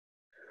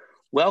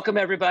Welcome,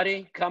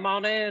 everybody. Come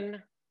on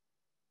in.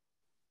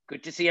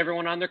 Good to see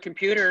everyone on their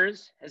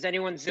computers. Has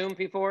anyone Zoomed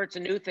before? It's a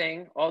new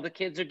thing. All the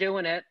kids are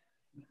doing it.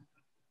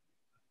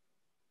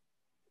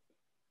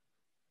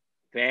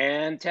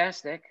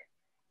 Fantastic.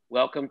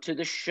 Welcome to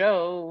the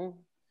show.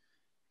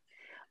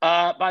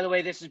 By the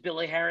way, this is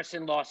Billy Harris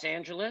in Los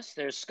Angeles.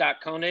 There's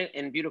Scott Conant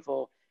in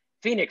beautiful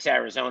Phoenix,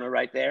 Arizona,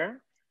 right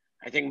there.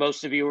 I think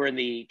most of you are in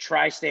the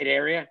tri-state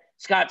area.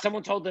 Scott,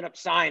 someone's holding up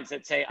signs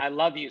that say, "I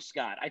love you,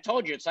 Scott." I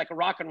told you, it's like a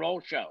rock and roll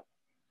show.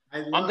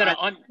 I'm gonna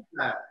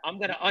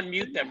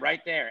unmute them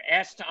right there.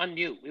 Ask to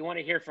unmute. We want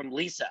to hear from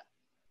Lisa.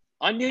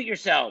 Unmute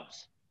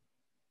yourselves.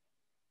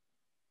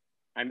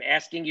 I'm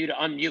asking you to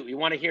unmute. We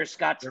want to hear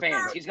Scott's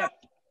fans. He's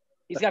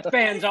got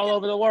fans all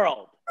over the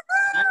world.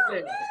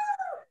 We're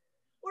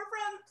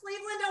from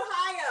Cleveland,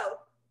 Ohio.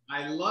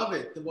 I love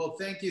it. Well,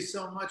 thank you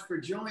so much for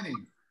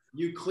joining.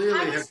 You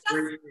clearly have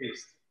great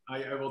taste.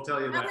 I will tell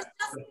you that. I was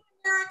just in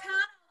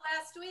Americana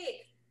last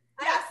week.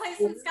 I have a place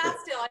in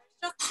Scottsdale. I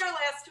was just there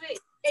last week.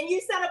 And you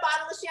sent a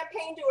bottle of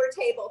champagne to her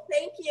table.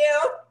 Thank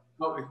you.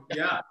 Oh,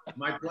 yeah,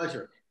 my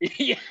pleasure.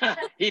 Yeah,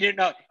 he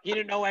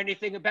didn't know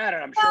anything about it.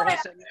 I'm sure he'll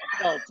send you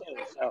a bill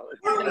too. So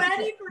we're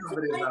ready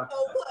for tonight.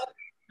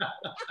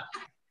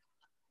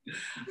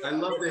 I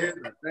love to hear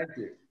that. Thank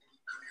you.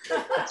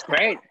 That's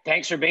great.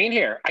 Thanks for being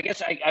here. I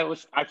guess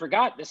I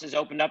forgot this is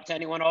opened up to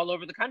anyone all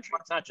over the country.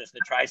 It's not just the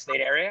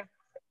tri-state area.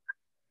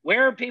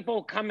 Where are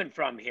people coming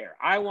from here?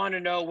 I want to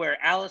know where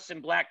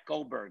Allison Black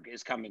Goldberg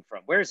is coming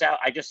from. Where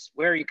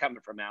are you coming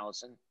from,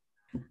 Allison?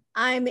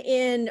 I'm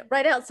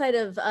right outside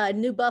of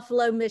New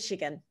Buffalo,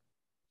 Michigan.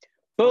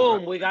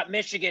 Boom, we got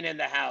Michigan in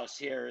the house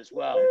here as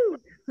well.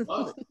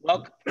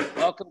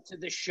 Welcome to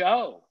the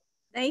show.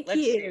 Thank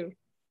you.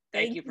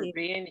 Thank you for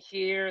being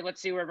here.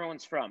 Let's see where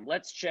everyone's from.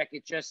 Let's check.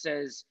 It just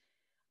says,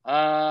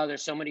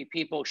 there's so many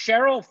people.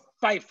 Cheryl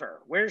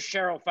Pfeiffer. Where's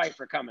Cheryl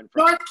Pfeiffer coming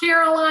from? North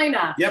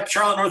Carolina. Yep,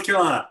 Charlotte, North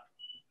Carolina.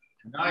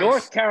 Nice.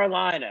 North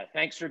Carolina.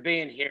 Thanks for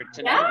being here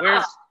tonight.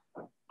 Yeah.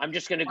 I'm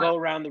just going to go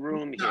around the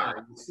room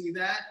here. You see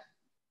that?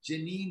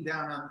 Janine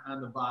down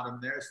on the bottom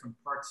there is from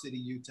Park City,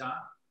 Utah.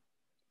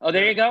 Oh,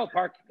 there you go.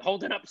 Park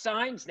holding up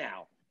signs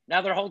now.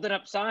 Now they're holding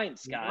up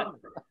signs, Scott.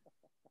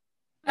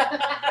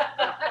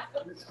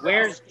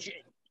 Where's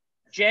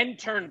Jen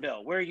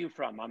Turnbill? Where are you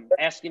from? I'm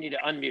asking you to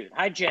unmute.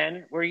 Hi,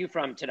 Jen. Where are you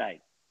from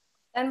tonight?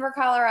 Denver,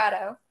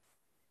 Colorado.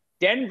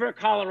 Denver,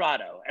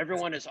 Colorado.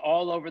 Everyone is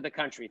all over the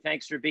country.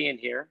 Thanks for being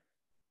here.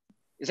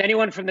 Is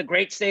anyone from the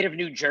great state of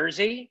New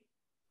Jersey?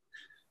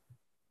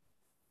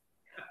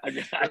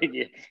 They're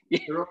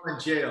all in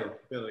jail,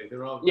 Billy.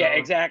 They're all. Yeah,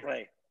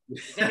 exactly.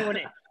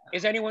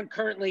 Is anyone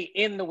currently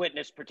in the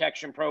witness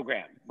protection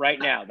program right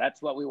now?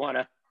 That's what we want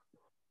to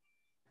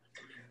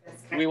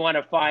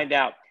find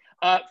out.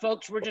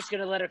 Folks, we're just going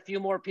to let a few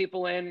more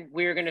people in.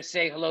 We're going to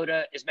say hello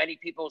to as many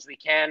people as we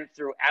can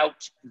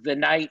throughout the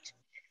night.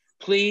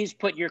 Please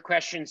put your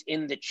questions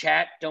in the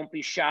chat. Don't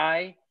be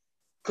shy.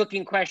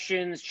 Cooking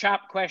questions,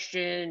 shop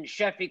questions,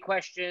 chefy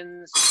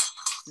questions,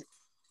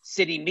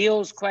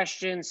 Citymeals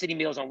questions,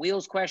 Citymeals on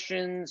Wheels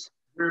questions.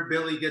 Where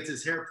Billy gets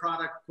his hair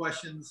product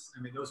questions.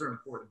 I mean, those are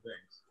important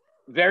things.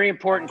 Very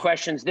important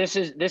questions. This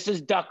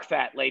is duck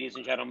fat, ladies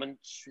and gentlemen,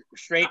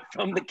 straight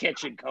from the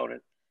kitchen,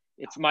 Conant.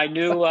 It's my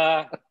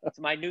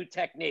new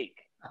technique.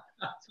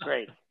 It's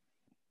great.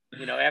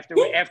 You know,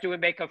 after we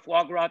make a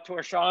foie gras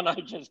torchon, I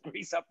just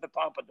grease up the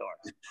pompadour.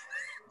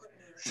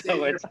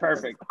 So it's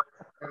perfect.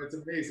 And it's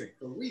amazing.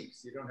 For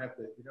weeks, you don't have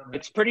to.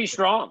 It's pretty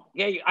strong.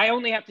 Yeah, I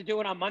only have to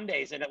do it on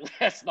Mondays, and it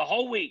lasts the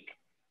whole week.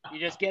 You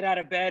just get out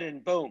of bed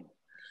and boom.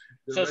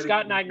 So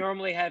Scott and I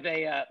normally have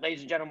ladies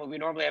and gentlemen, we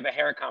normally have a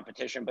hair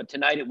competition, but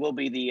tonight it will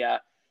be the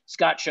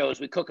Scott shows.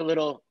 Are we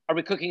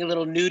cooking a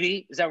little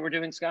nudie? Is that what we're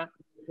doing, Scott?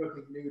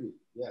 Cooking nudie,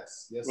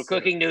 yes. We're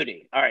cooking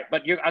nudie. All right,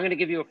 but I'm going to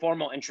give you a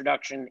formal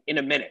introduction in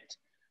a minute.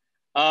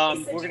 We're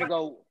going to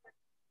go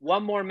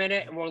one more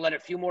minute, and we'll let a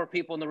few more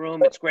people in the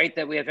room. It's great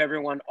that we have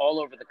everyone all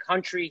over the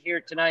country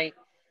here tonight.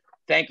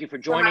 Thank you for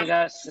joining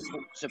us,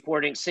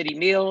 supporting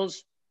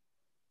Citymeals.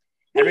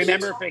 And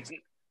remember,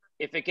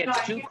 if it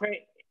gets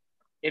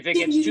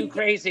too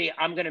crazy,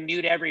 I'm going to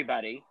mute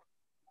everybody,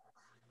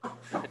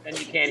 but then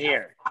you can't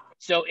hear.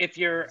 So if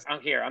you're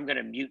here, I'm going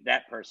to mute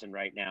that person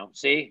right now.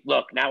 See,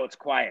 look, now it's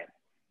quiet.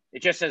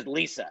 It just says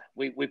Lisa.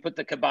 We put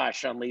the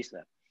kibosh on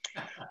Lisa.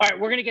 All right,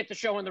 we're going to get the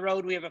show on the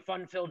road. We have a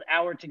fun-filled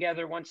hour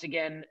together. Once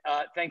again,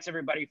 thanks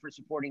everybody for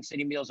supporting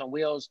Citymeals on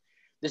Wheels.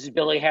 This is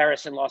Billy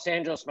Harris in Los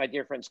Angeles. My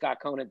dear friend Scott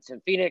Conant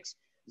in Phoenix.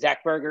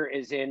 Zach Berger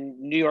is in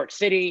New York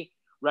City,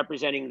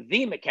 representing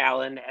the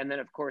McAllen. And then,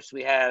 of course,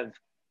 we have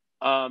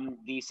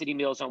the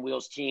Citymeals on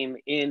Wheels team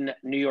in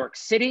New York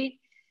City.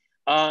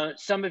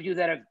 Some of you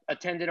that have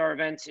attended our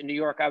events in New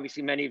York,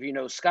 obviously many of you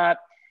know Scott.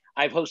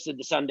 I've hosted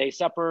the Sunday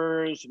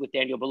suppers with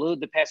Daniel Ballou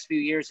the past few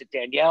years at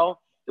Danielle.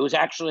 It was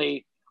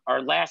actually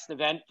our last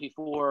event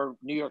before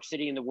New York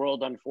City and the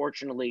world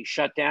unfortunately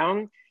shut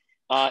down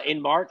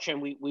in March,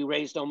 and we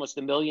raised almost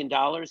 $1 million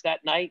that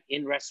night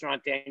in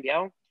Restaurant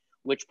Danielle,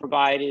 which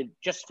provided,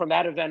 just from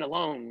that event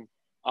alone,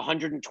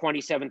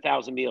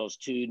 127,000 meals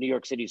to New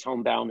York City's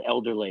homebound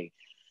elderly.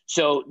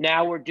 So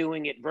now we're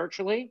doing it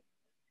virtually.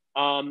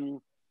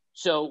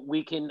 So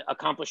we can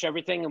accomplish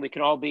everything and we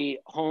can all be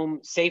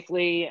home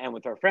safely and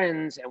with our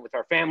friends and with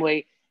our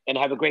family and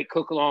have a great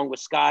cook along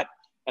with Scott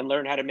and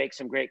learn how to make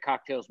some great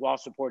cocktails while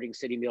supporting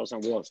Citymeals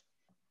on Wheels.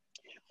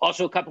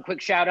 Also, a couple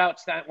quick shout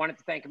outs. I wanted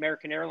to thank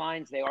American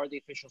Airlines. They are the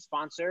official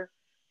sponsor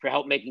for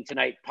help making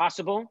tonight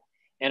possible.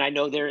 And I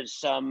know there's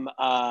some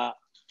of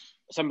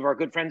our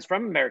good friends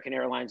from American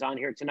Airlines on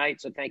here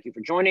tonight. So thank you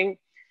for joining.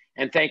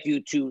 And thank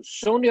you to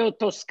Sonio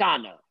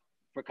Toscana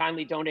for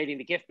kindly donating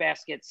the gift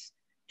baskets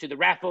to the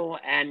raffle,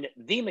 and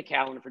the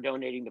Macallan for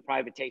donating the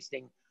private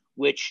tasting,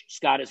 which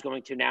Scott is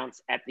going to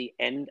announce at the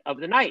end of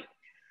the night.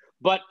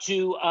 But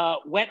to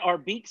wet our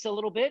beaks a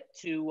little bit,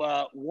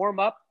 to warm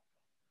up,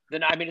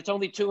 then I mean, it's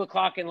only 2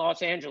 o'clock in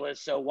Los Angeles,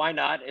 so why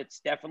not?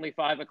 It's definitely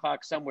 5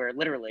 o'clock somewhere,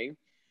 literally.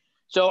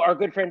 So our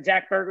good friend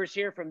Zach Berger's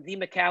here from the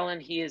Macallan.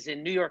 He is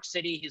in New York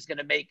City. He's going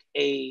to make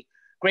a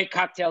great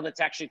cocktail that's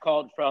actually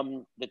called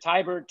From the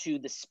Tiber to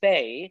the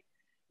Spey.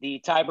 The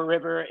Tiber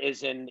River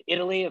is in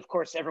Italy. Of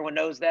course, everyone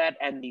knows that.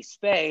 And the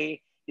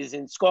Spey is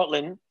in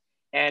Scotland.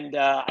 And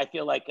I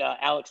feel like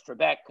Alex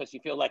Trebek, because you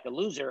feel like a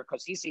loser,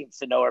 because he seems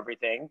to know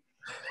everything.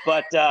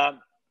 But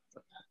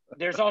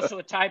there's also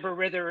a Tiber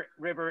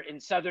River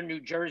in southern New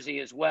Jersey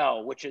as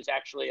well, which is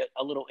actually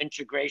a little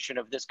integration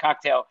of this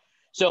cocktail.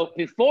 So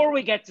before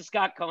we get to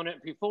Scott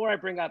Conant, before I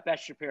bring up Beth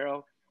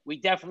Shapiro, we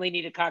definitely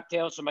need a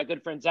cocktail. So my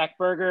good friend Zach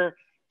Berger,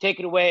 take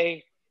it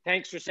away.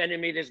 Thanks for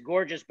sending me this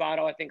gorgeous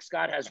bottle. I think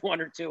Scott has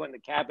one or two in the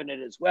cabinet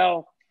as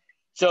well.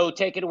 So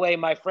take it away,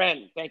 my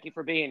friend. Thank you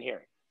for being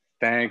here.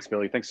 Thanks,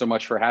 Billy. Thanks so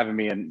much for having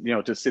me. And, you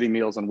know, to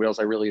Citymeals on Wheels,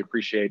 I really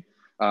appreciate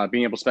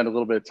being able to spend a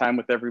little bit of time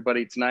with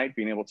everybody tonight,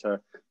 being able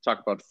to talk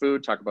about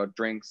food, talk about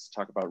drinks,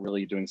 talk about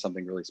really doing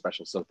something really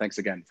special. So thanks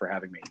again for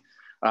having me.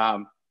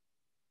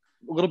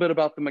 A little bit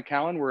about the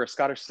Macallan. We're a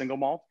Scottish single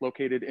malt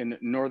located in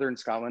Northern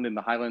Scotland in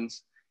the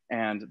Highlands.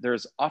 And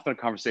there's often a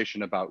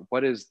conversation about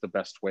what is the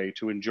best way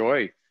to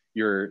enjoy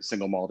your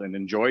single malt and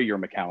enjoy your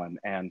Macallan.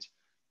 And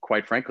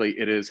quite frankly,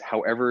 it is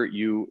however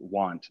you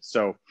want.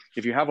 So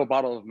if you have a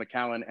bottle of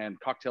Macallan and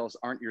cocktails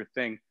aren't your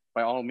thing,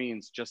 by all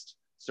means, just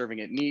serving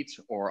it neat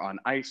or on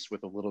ice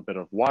with a little bit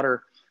of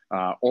water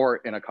or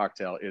in a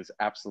cocktail is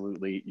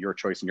absolutely your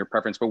choice and your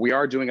preference. But we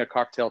are doing a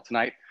cocktail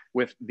tonight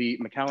with the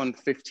Macallan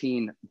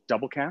 15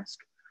 Double Cask.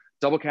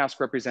 Double Cask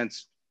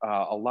represents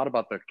a lot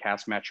about the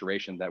cask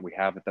maturation that we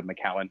have at the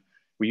Macallan.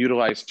 We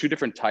utilize 2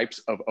 different types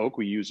of oak.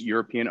 We use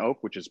European oak,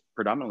 which is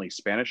predominantly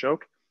Spanish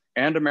oak,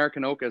 and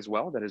American oak as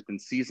well, that has been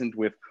seasoned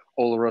with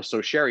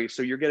Oloroso sherry.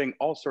 So you're getting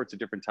all sorts of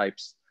different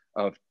types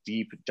of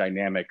deep,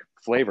 dynamic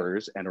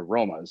flavors and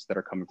aromas that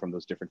are coming from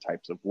those different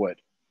types of wood.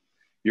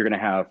 You're gonna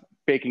have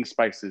baking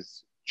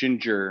spices,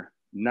 ginger,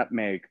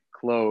 nutmeg,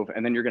 clove,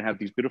 and then you're gonna have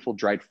these beautiful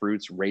dried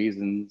fruits,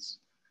 raisins,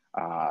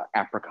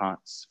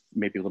 apricots,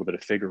 maybe a little bit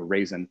of fig or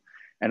raisin.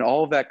 And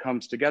all of that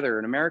comes together.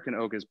 An American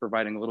oak is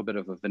providing a little bit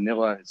of a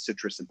vanilla,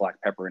 citrus, and black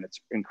pepper, and it's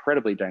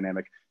incredibly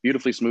dynamic,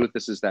 beautifully smooth.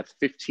 This is that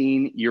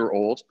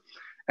 15-year-old.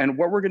 And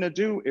what we're gonna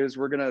do is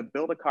we're gonna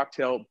build a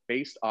cocktail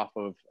based off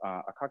of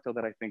a cocktail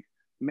that I think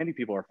many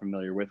people are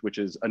familiar with, which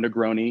is a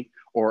Negroni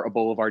or a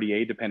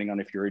Boulevardier, depending on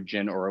if you're a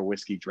gin or a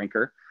whiskey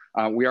drinker.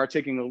 We are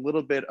taking a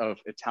little bit of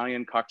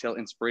Italian cocktail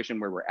inspiration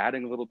where we're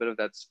adding a little bit of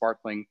that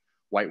sparkling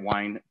white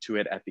wine to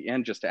it at the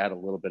end, just to add a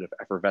little bit of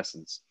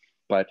effervescence.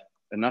 But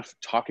enough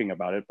talking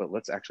about it, but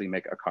let's actually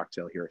make a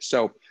cocktail here.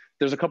 So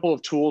there's a couple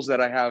of tools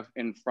that I have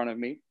in front of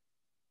me.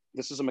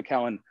 This is a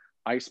Macallan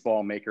ice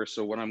ball maker.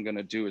 So what I'm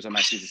gonna do is I'm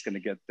actually just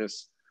gonna get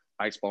this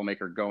ice ball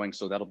maker going.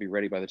 So that'll be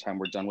ready by the time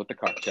we're done with the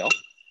cocktail.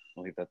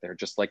 I'll leave that there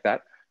just like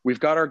that. We've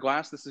got our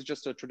glass. This is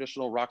just a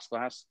traditional rocks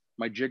glass.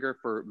 My jigger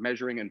for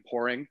measuring and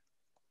pouring.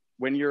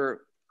 When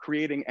you're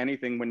creating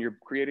anything, when you're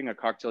creating a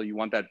cocktail, you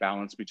want that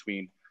balance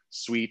between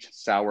sweet,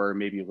 sour,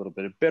 maybe a little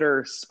bit of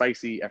bitter,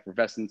 spicy,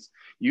 effervescence.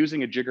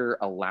 Using a jigger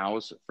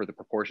allows for the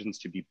proportions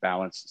to be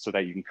balanced so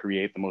that you can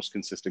create the most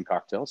consistent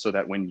cocktail so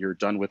that when you're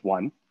done with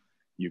one,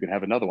 you can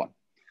have another one.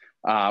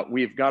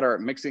 We've got our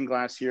mixing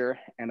glass here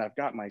and I've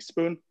got my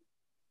spoon.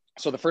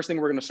 So the first thing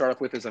we're gonna start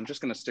off with is I'm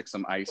just gonna stick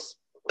some ice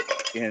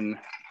in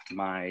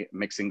my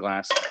mixing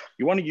glass.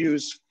 You wanna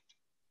use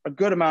a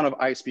good amount of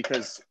ice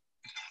because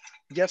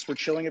yes, we're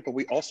chilling it, but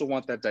we also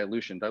want that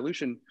dilution.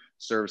 Dilution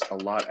serves a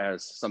lot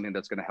as something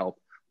that's gonna help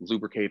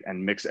lubricate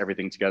and mix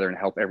everything together and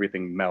help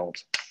everything meld.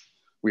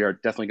 We are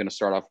definitely gonna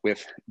start off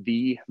with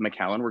the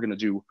Macallan. We're gonna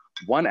do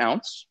 1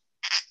 ounce.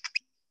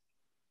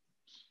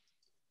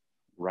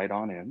 Right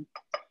on in.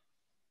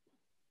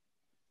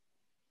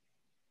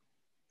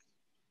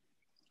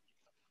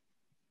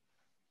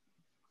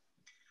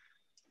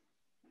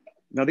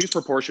 Now these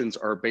proportions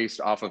are based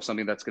off of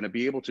something that's going to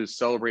be able to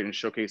celebrate and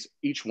showcase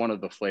each one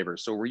of the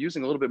flavors. So we're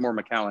using a little bit more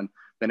Macallan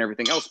than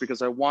everything else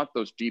because I want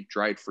those deep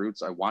dried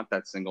fruits. I want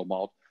that single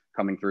malt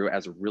coming through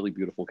as a really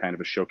beautiful kind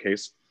of a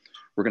showcase.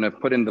 We're going to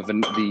put in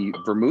the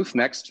vermouth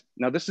next.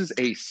 Now this is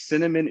a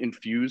cinnamon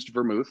infused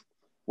vermouth.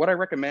 What I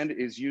recommend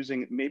is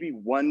using maybe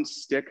 1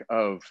 stick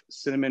of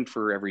cinnamon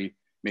for every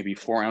maybe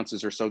 4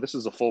 ounces or so. This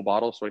is a full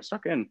bottle. So I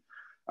stuck in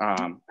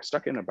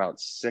about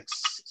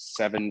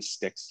 6-7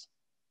 sticks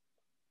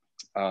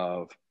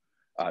of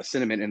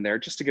cinnamon in there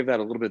just to give that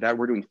a little bit of that.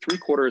 We're doing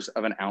 3/4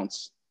 of an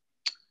ounce.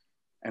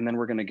 And then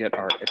we're gonna get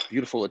our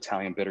beautiful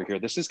Italian bitter here.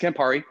 This is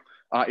Campari.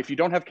 If you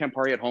don't have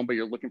Campari at home, but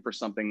you're looking for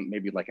something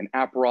maybe like an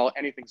Aperol,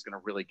 anything's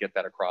gonna really get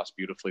that across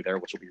beautifully there,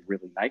 which will be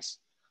really nice.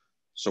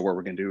 So what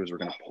we're gonna do is we're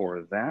gonna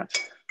pour that.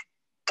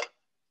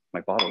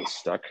 My bottle is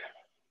stuck.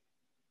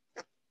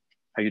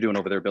 How you doing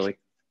over there, Billy?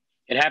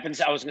 It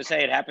happens. I was going to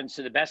say it happens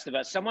to the best of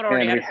us. Someone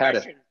already had a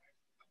question.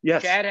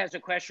 Yes. Chad has a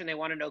question. They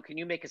want to know, can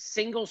you make a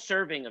single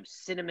serving of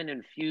cinnamon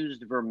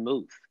infused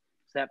vermouth?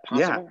 Is that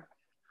possible? Yeah.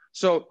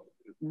 So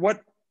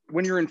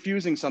when you're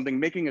infusing something,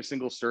 making a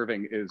single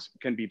serving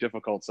can be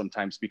difficult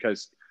sometimes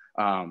because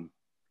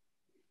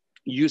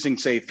using,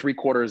 say,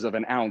 3/4 of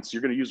an ounce,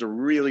 you're going to use a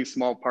really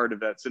small part of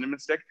that cinnamon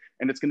stick,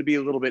 and it's going to be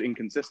a little bit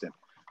inconsistent.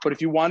 But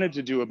if you wanted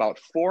to do about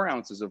 4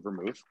 ounces of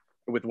vermouth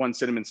with 1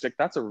 cinnamon stick,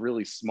 that's a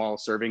really small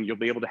serving. You'll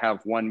be able to have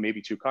 1,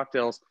 maybe 2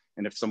 cocktails.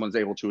 And if someone's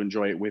able to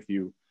enjoy it with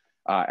you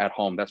at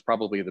home, that's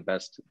probably the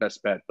best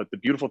bet. But the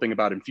beautiful thing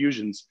about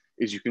infusions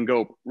is you can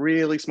go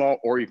really small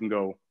or you can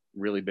go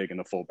really big in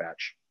a full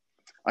batch.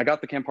 I got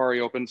the Campari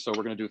open, so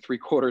we're going to do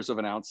 3/4 of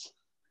an ounce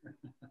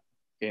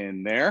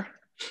in there.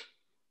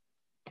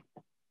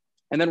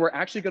 And then we're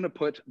actually going to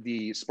put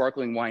the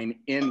sparkling wine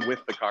in with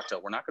the cocktail.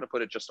 We're not going to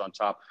put it just on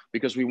top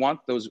because we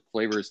want those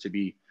flavors to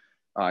be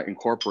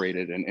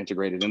incorporated and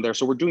integrated in there.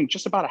 So we're doing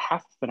just about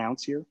 1/2 an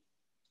ounce here.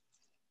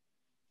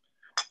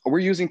 We're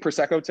using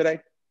Prosecco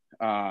today.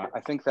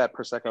 I think that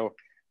Prosecco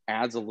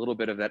adds a little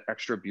bit of that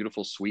extra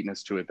beautiful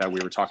sweetness to it that we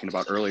were talking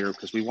about earlier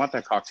because we want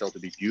that cocktail to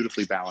be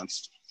beautifully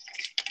balanced.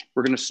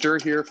 We're going to stir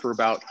here for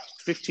about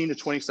 15 to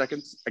 20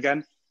 seconds.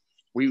 Again,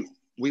 we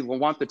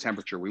want the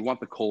temperature. We want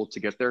the cold to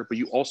get there, but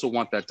you also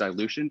want that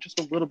dilution, just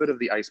a little bit of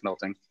the ice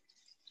melting.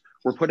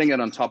 We're putting it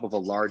on top of a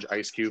large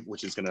ice cube,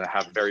 which is going to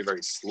have very,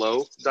 very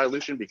slow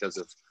dilution because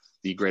of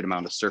the great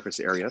amount of surface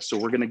area. So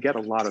we're going to get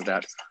a lot of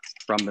that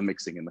from the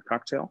mixing in the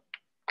cocktail.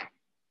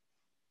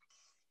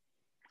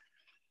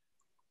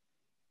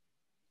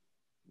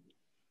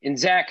 And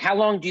Zach, how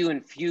long do you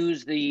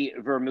infuse the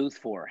vermouth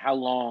for? How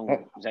long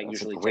does that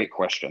usually take? Great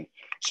question.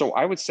 So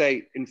I would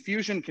say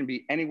infusion can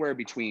be anywhere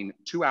between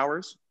 2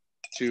 hours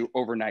to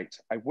overnight.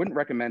 I wouldn't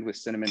recommend with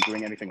cinnamon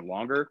doing anything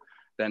longer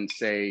than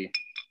say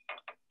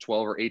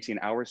 12 or 18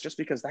 hours, just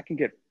because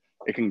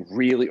it can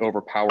really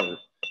overpower.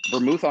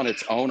 Vermouth on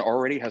its own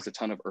already has a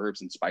ton of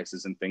herbs and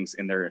spices and things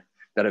in there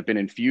that have been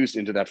infused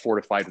into that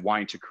fortified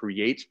wine to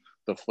create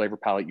the flavor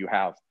palette you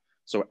have.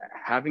 So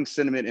having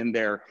cinnamon in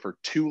there for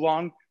too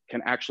long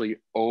can actually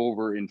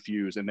over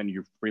infuse, and then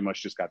you've pretty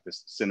much just got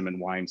this cinnamon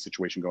wine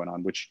situation going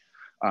on, which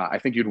I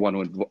think you'd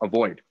want to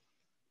avoid.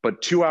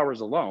 But 2 hours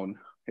alone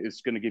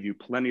is going to give you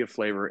plenty of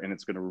flavor, and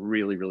it's going to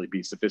really, really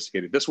be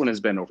sophisticated. This one has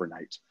been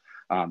overnight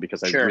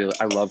because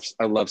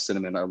I love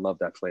cinnamon. I love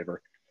that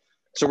flavor.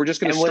 So we're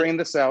just going to strain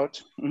this out.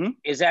 Mm-hmm.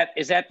 Is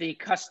that the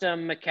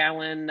custom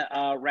Macallan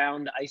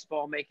round ice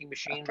ball making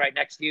machine right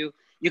next to you?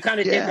 You kind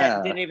of did that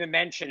and didn't even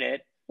mention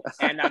it.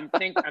 And I'm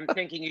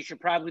thinking you should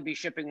probably be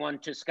shipping one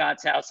to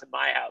Scott's house and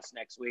my house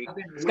next week.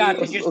 Scott,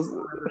 did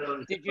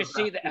you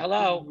see that?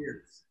 Hello.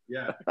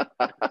 Yeah.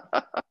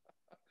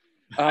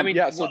 I mean,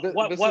 yeah. So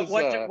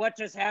what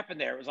just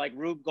happened there? It was like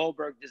Rube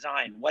Goldberg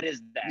design. What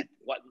is that?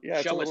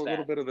 It's a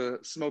little bit of the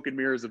smoke and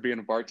mirrors of being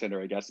a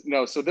bartender, I guess.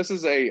 No, so this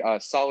is a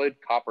solid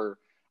copper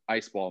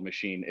ice ball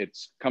machine. It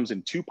comes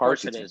in 2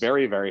 parts. It's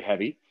very, very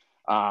heavy,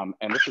 and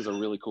this is a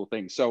really cool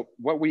thing. So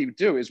what we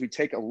do is we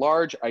take a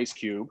large ice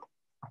cube,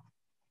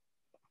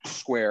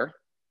 square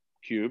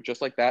cube,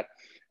 just like that,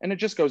 and it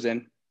just goes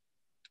in.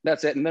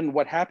 That's it. And then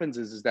what happens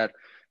is that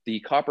the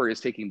copper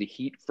is taking the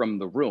heat from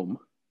the room,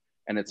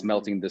 and it's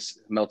melting this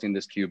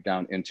cube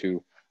down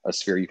into a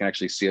sphere. You can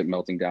actually see it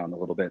melting down a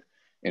little bit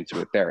into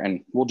it there.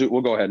 And we'll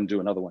go ahead and do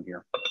another one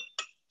here.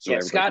 So yeah,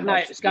 Scott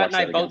and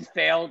I both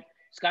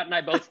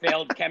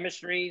failed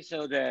chemistry,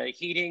 so the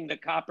heating the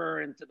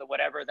copper into the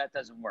whatever, that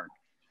doesn't work.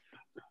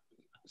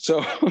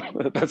 So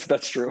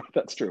that's true.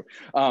 That's true.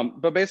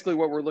 But basically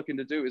what we're looking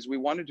to do is we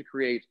wanted to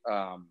create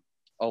a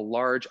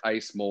large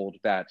ice mold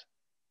that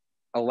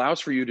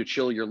allows for you to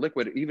chill your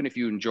liquid, even if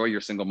you enjoy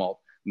your single malt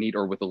neat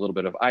or with a little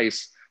bit of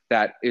ice,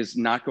 that is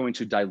not going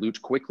to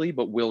dilute quickly,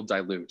 but will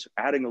dilute.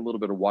 Adding a little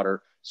bit of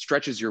water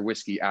stretches your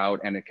whiskey out,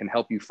 and it can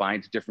help you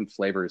find different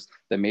flavors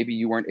that maybe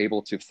you weren't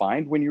able to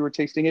find when you were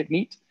tasting it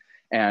neat.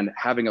 And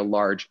having a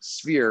large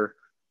sphere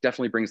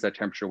definitely brings that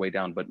temperature way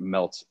down, but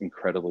melts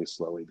incredibly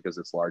slowly because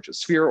it's large. A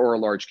sphere or a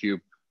large cube,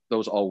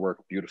 those all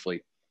work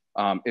beautifully.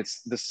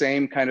 It's the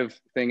same kind of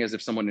thing as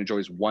if someone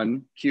enjoys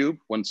one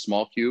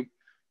small cube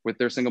with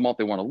their single malt.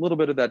 They want a little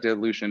bit of that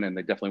dilution, and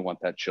they definitely want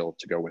that chill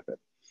to go with it.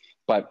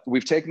 But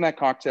we've taken that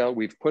cocktail,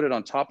 we've put it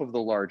on top of the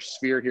large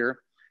sphere here.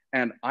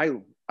 And I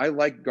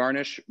like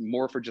garnish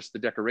more for just the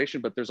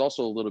decoration, but there's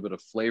also a little bit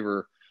of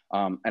flavor.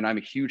 And I'm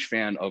a huge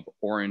fan of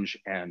orange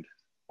and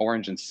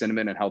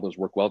cinnamon and how those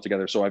work well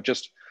together. So I've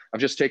just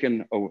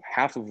taken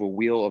half of a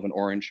wheel of an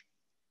orange,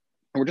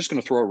 And we're just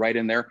going to throw it right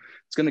in there.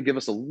 It's going to give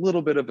us a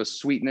little bit of a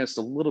sweetness,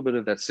 a little bit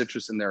of that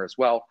citrus in there as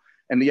well.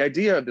 And the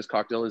idea of this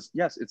cocktail is,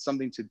 yes, it's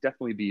something to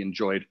definitely be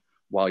enjoyed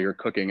while you're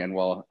cooking and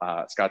while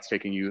Scott's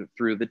taking you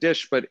through the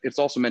dish, but it's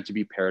also meant to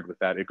be paired with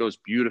that. It goes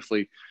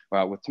beautifully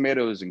with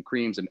tomatoes and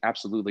creams and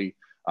absolutely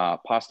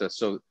pasta.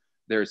 So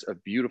there's a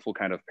beautiful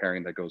kind of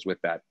pairing that goes with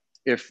that.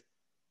 If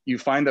you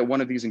find that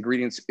one of these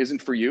ingredients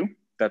isn't for you,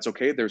 that's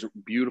okay. There's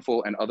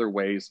beautiful and other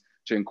ways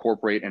to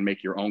incorporate and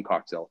make your own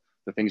cocktail.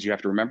 The things you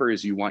have to remember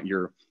is you want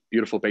your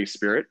beautiful base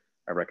spirit.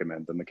 I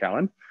recommend the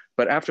Macallan.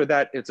 But after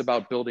that, it's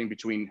about building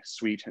between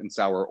sweet and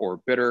sour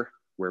or bitter,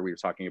 where we were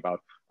talking about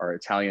our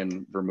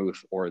Italian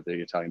vermouth or the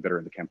Italian bitter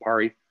in the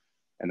Campari,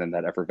 and then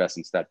that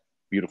effervescence, that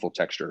beautiful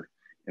texture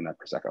in that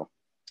Prosecco.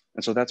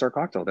 And so that's our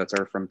cocktail. That's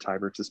our From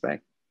Tiber to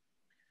Spain.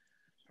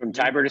 From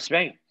Tiber to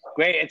Spain.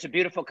 Great. It's a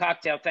beautiful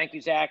cocktail. Thank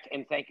you, Zach.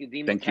 And thank you,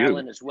 the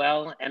Macallan as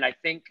well. And I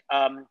think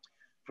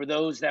for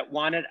those that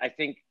want it, I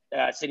think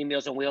City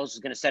Meals on Wheels is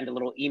going to send a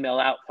little email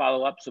out,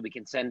 follow up, so we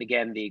can send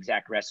again the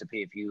exact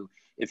recipe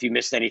if you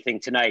missed anything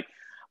tonight.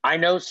 I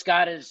know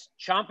Scott is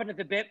chomping at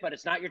the bit, but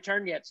it's not your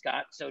turn yet,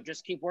 Scott. So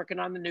just keep working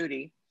on the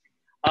nudie.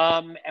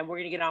 And we're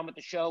going to get on with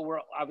the show. We're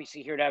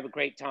obviously here to have a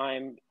great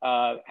time,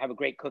 have a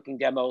great cooking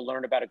demo,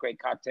 learn about a great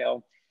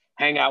cocktail,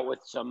 hang out with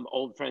some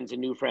old friends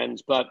and new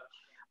friends. But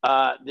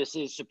this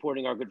is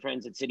supporting our good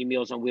friends at City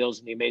Meals on Wheels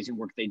and the amazing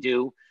work they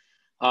do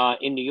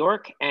in New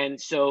York. And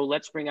so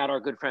let's bring out our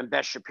good friend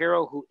Beth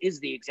Shapiro, who is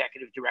the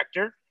executive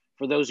director.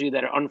 For those of you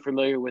that are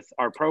unfamiliar with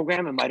our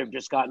program and might have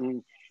just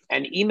gotten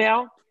an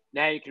email,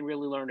 now you can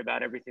really learn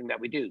about everything that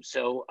we do.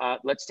 So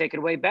let's take it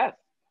away, Beth.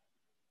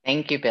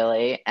 Thank you,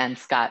 Billy and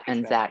Scott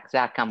and Zach.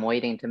 Zach, I'm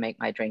waiting to make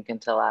my drink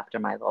until after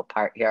my little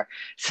part here.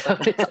 So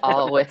it's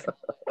all with,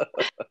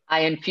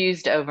 I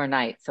infused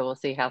overnight, so we'll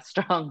see how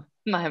strong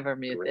my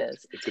vermouth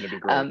is. It's going to be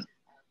great.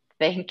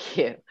 Thank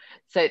you.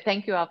 So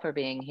thank you all for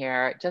being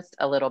here. Just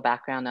a little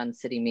background on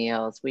City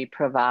Meals. We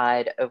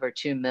provide over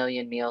 2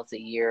 million meals a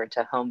year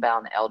to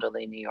homebound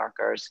elderly New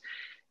Yorkers,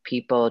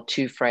 people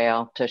too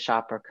frail to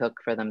shop or cook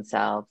for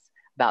themselves,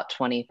 about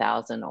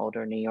 20,000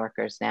 older New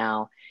Yorkers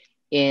now.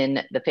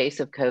 In the face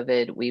of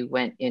COVID, we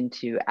went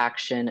into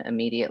action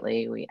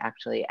immediately. We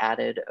actually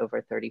added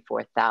over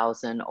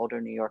 34,000 older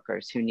New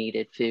Yorkers who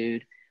needed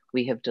food.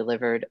 We have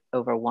delivered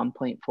over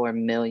 1.4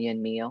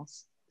 million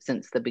meals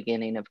since the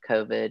beginning of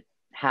COVID.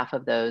 Half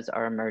of those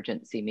are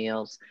emergency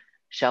meals,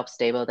 shelf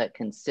stable, that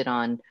can sit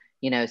in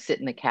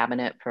the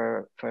cabinet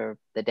for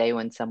the day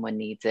when someone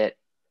needs it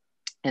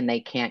and they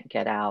can't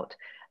get out.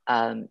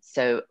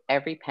 So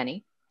every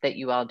penny that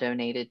you all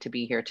donated to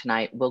be here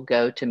tonight will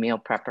go to meal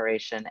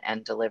preparation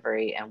and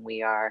delivery. And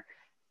we are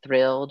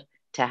thrilled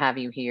to have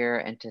you here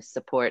and to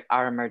support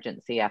our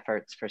emergency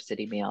efforts for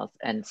City Meals.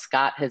 And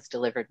Scott has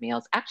delivered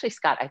meals. Actually,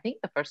 Scott, I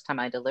think the first time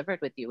I delivered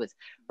with you was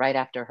right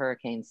after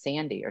Hurricane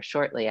Sandy or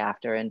shortly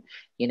after. And,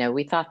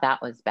 we thought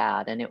that was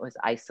bad and it was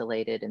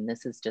isolated. And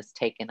this has just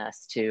taken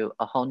us to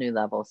a whole new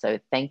level. So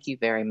thank you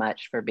very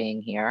much for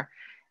being here.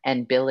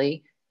 And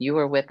Billy, you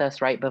were with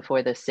us right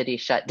before the city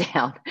shut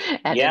down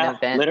at an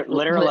event.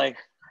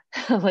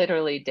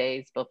 Literally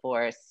days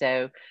before.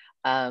 So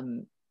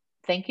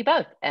thank you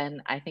both.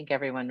 And I think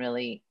everyone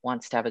really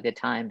wants to have a good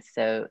time.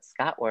 So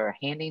Scott, we're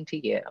handing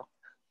to you.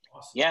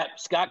 Awesome. Yeah,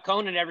 Scott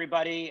Conant,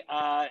 everybody.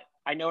 I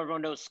know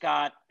everyone knows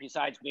Scott,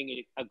 besides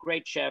being a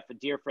great chef, a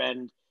dear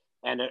friend,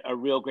 and a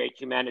real great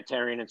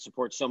humanitarian, and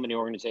supports so many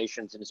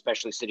organizations, and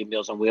especially City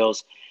Meals on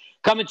Wheels.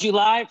 Coming to you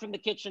live from the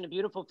kitchen in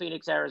beautiful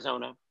Phoenix,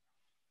 Arizona.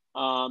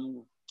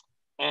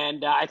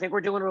 And I think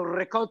we're doing a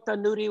ricotta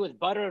nudie with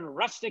butter and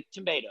rustic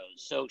tomatoes.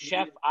 So,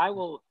 Chef, I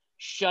will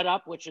shut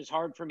up, which is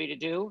hard for me to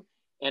do,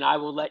 and I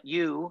will let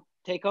you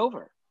take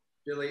over.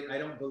 Billy, I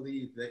don't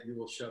believe that you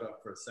will shut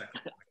up for a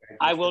second.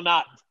 I will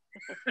not.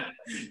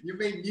 You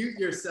may mute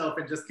yourself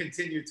and just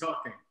continue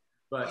talking,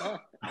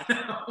 but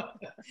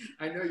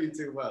I know you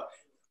too well.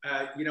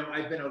 I've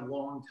been a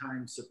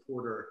long-time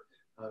supporter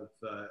of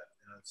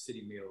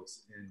City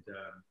Meals, and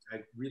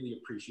I really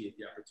appreciate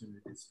the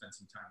opportunity to spend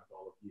some time with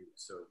all of you.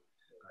 So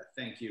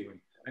thank you. And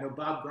I know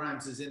Bob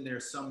Grimes is in there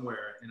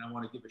somewhere, and I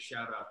want to give a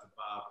shout out to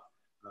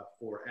Bob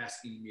for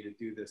asking me to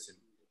do this.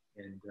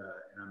 And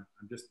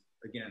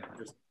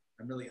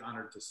I'm really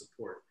honored to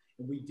support.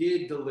 And we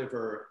did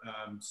deliver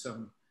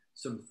some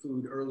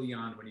food early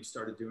on when he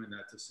started doing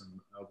that to some.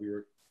 We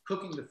were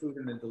cooking the food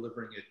and then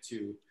delivering it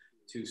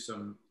to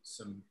some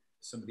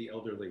of the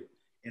elderly.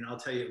 And I'll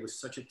tell you, it was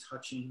such a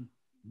touching,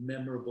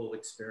 memorable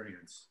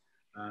experience.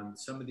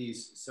 Some of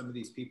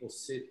these people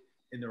sit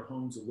in their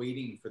homes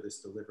waiting for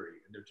this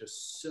delivery, and they're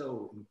just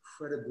so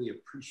incredibly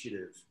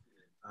appreciative.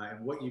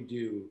 And what you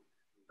do,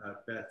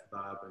 Beth,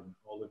 Bob, and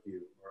all of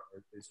you,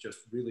 it's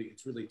really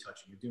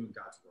touching. You're doing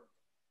God's work.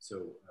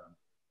 So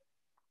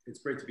it's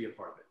great to be a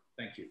part of it.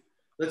 Thank you.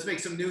 Let's make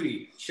some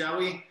nudie, shall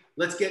we?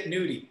 Let's get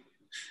nudie.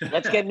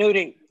 Let's get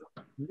nudie.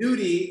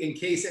 Nudie, in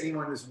case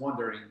anyone is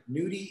wondering,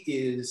 nudie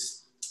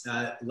is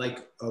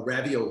like a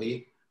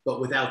ravioli, but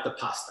without the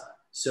pasta.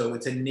 So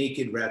it's a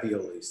naked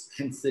ravioli,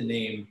 hence the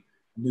name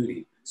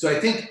nudie. So I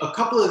think a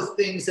couple of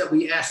things that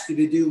we asked you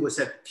to do was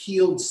have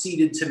peeled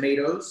seeded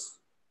tomatoes.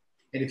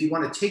 And if you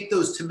want to take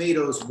those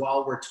tomatoes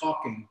while we're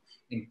talking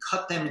and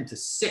cut them into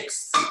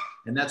sixths,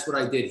 and that's what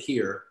I did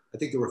here. I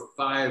think there were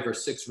 5 or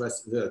 6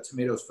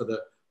 tomatoes for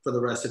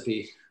the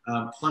recipe.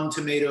 Plum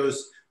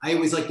tomatoes. I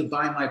always like to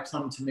buy my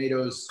plum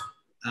tomatoes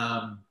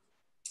and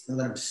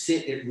let them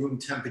sit at room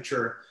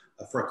temperature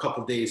for a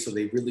couple of days so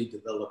they really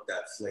develop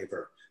that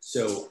flavor.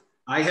 So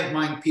I have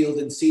mine peeled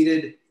and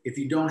seeded. If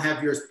you don't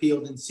have yours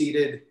peeled and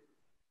seeded,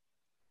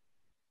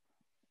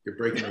 you're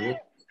breaking the rules.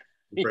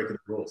 You're breaking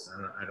the rules.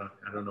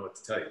 I don't know what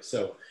to tell you.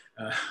 So,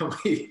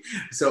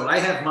 so I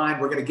have mine.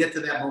 We're going to get to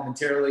that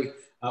momentarily.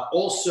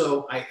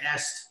 Also, I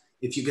asked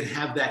if you could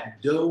have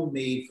that dough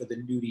made for the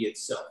gnudi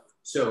itself.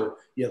 So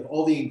you have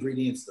all the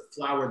ingredients, the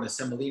flour and the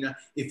semolina.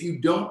 If you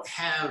don't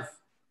have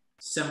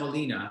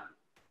semolina,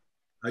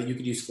 you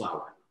could use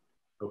flour.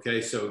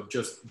 Okay, so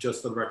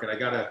just for the record, I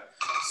got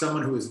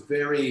someone who was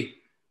very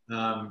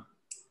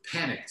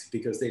panicked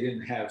because they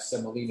didn't have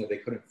semolina, they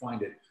couldn't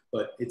find it,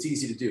 but it's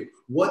easy to do.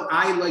 What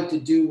I like to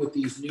do with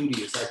these gnudi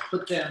is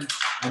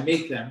I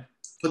make them,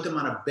 put them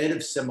on a bed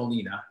of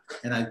semolina,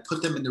 and I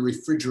put them in the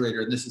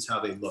refrigerator, and this is how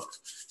they look.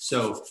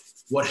 So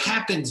what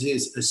happens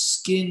is a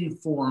skin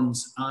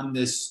forms on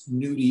this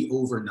gnudi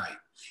overnight.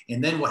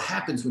 And then what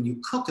happens when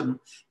you cook them,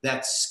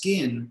 that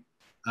skin,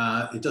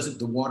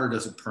 the water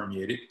doesn't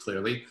permeate it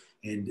clearly.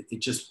 And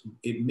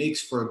it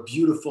makes for a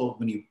beautiful,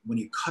 when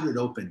you cut it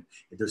open,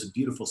 there's a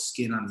beautiful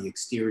skin on the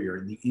exterior,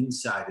 and the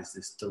inside is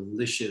this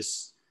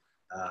delicious,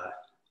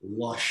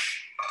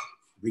 lush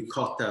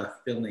ricotta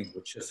filling,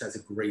 which just has a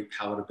great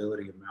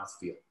palatability and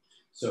mouthfeel.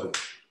 So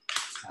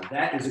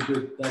that is a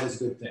good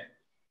thing.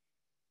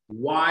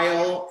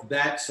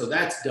 So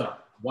that's done.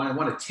 I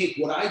want to take,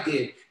 what I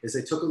did is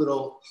I took a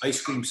little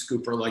ice cream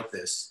scooper like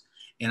this,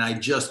 and I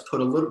just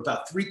put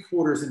about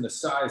 3/4 in the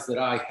size that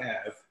I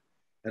have.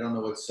 I don't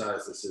know what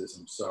size this is.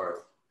 I'm sorry.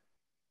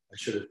 I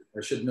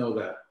should know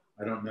that.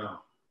 I don't know.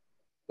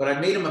 But I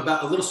made them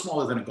about a little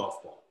smaller than a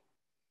golf ball,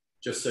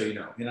 just so you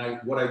know. And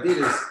what I did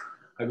is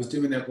I was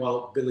doing that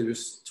while Billy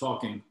was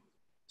talking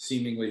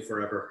seemingly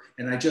forever.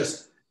 And I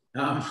just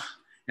you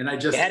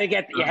had to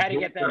get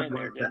that in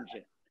there, didn't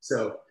you?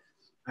 So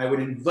I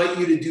would invite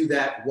you to do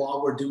that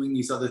while we're doing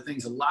these other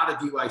things. A lot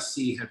of you I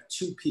see have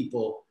 2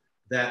 people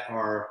that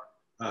are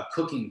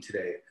cooking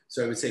today.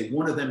 So I would say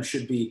one of them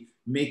should be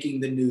making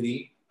the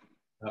gnudi,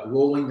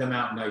 rolling them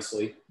out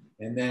nicely.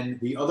 And then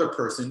the other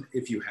person,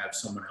 if you have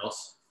someone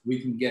else, we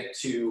can get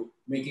to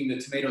making the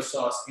tomato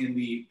sauce and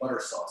the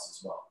butter sauce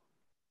as well.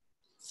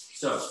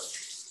 So,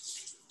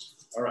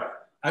 all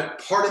right.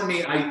 Pardon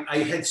me,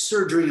 I had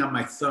surgery on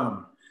my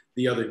thumb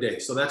the other day.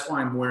 So that's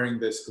why I'm wearing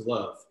this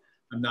glove.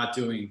 I'm not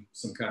doing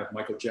some kind of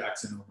Michael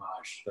Jackson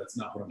homage. That's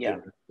not what I'm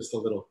doing. Just a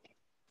little.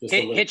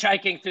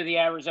 Hitchhiking through the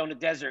Arizona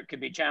desert could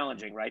be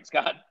challenging, right,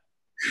 Scott?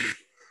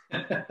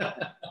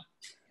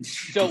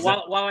 So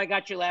while I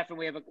got you laughing,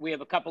 we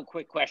have a couple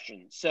quick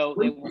questions. So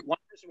one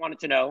person wanted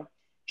to know,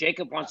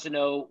 Jacob wants to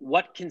know,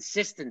 what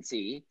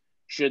consistency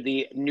should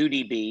the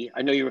gnudi be?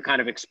 I know you were kind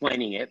of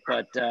explaining it,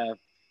 but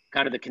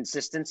kind of the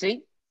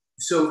consistency.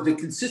 So the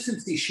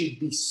consistency should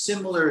be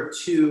similar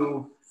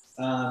to,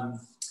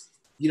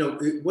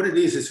 what it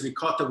is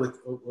ricotta with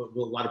a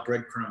lot of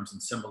breadcrumbs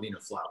and semolina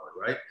flour,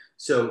 right?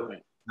 So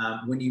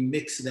when you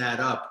mix that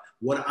up,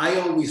 what I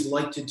always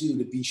like to do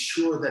to be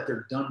sure that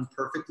they're done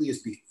perfectly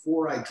is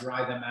before I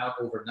dry them out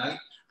overnight,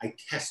 I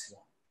test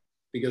one.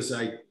 Because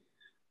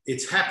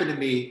it's happened to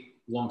me,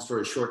 long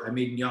story short, I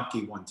made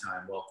gnocchi one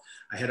time. Well,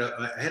 I had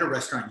a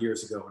restaurant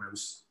years ago, and I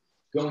was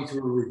going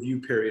through a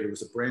review period. It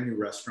was a brand new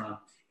restaurant,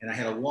 and I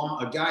had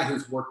a guy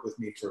who's worked with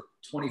me for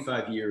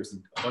 25 years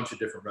in a bunch of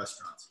different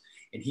restaurants.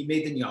 And he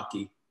made the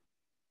gnocchi,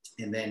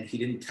 and then he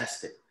didn't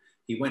test it.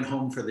 He went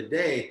home for the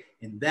day,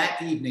 and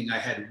that evening I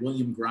had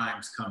William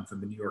Grimes come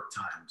from the New York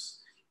Times,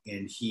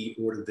 and he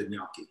ordered the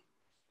gnocchi.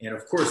 And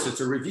of course,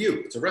 it's a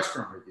review. It's a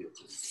restaurant review.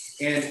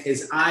 And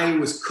as I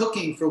was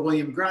cooking for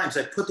William Grimes,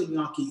 I put the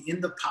gnocchi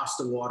in the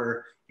pasta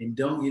water, and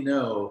don't you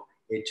know,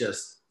 it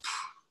just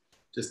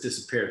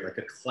disappeared like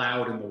a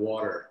cloud in the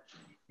water.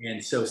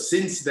 And so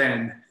since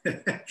then,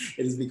 it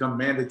has become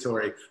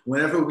mandatory.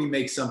 Whenever we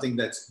make something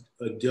that's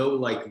a dough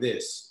like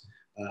this,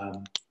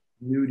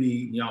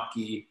 gnudi,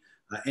 gnocchi,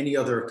 any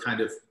other kind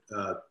of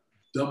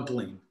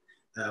dumpling,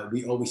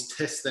 we always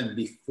test them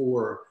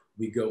before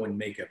we go and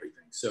make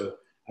everything. So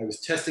I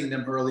was testing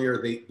them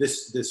earlier.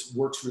 This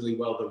works really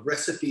well. The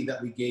recipe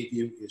that we gave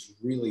you is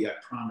really, I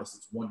promise,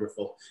 it's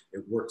wonderful.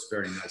 It works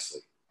very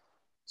nicely.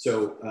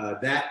 So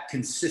that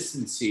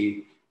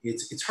consistency,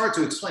 it's hard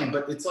to explain,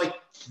 but it's like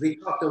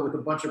ricotta with a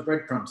bunch of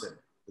breadcrumbs in it,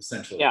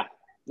 essentially.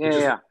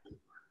 Yeah.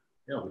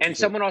 And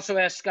someone also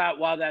asked, Scott,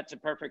 while that's a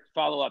perfect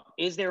follow-up,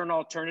 is there an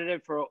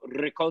alternative for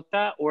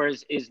ricotta, or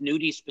is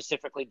gnudi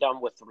specifically done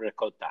with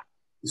ricotta?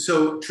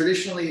 So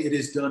traditionally it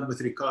is done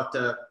with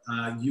ricotta.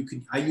 I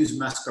use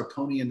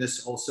mascarpone in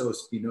this also, if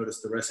you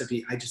notice the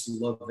recipe. I just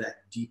love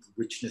that deep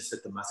richness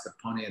that the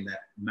mascarpone and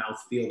that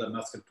mouthfeel that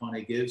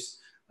mascarpone gives.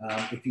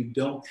 If you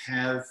don't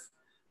have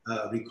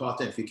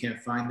ricotta. If you can't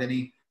find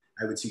any,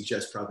 I would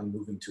suggest probably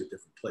moving to a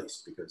different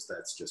place because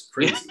that's just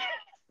crazy.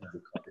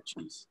 Ricotta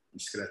cheese.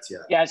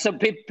 Yeah, so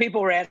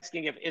people were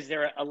asking is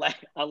there a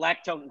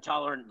lactose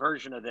intolerant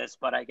version of this,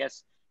 but I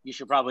guess you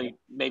should probably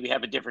maybe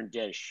have a different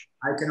dish.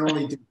 I can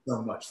only do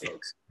so much,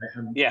 folks.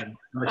 I'm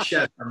a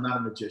chef. I'm not a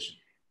magician.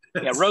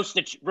 Yeah, roast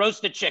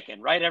the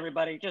chicken, right,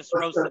 everybody? Just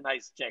roast a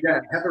nice chicken. Yeah,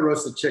 have a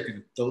roasted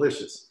chicken.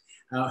 Delicious.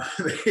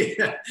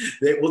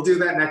 We'll do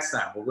that next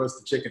time. We'll roast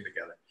the chicken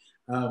together.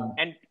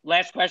 And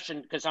last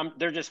question, because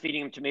they're just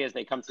feeding them to me as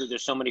they come through.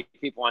 There's so many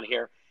people on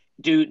here.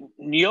 Do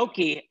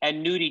gnocchi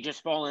and gnudi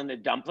just fall in the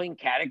dumpling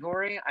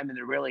category? I mean,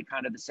 they're really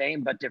kind of the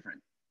same, but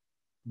different.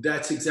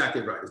 That's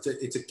exactly right.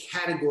 It's a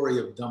category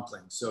of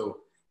dumpling. So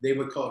they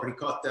would call it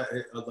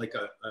ricotta, like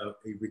a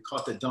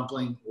ricotta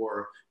dumpling,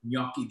 or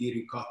gnocchi di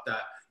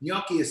ricotta.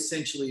 Gnocchi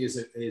essentially is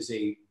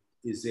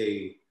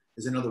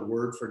another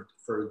word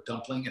for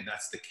dumpling, and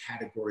that's the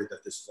category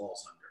that this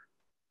falls under.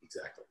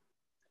 Exactly.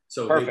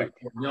 So perfect.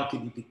 They would call gnocchi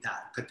di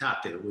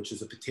patate, which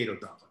is a potato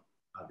dumpling,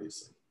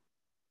 obviously.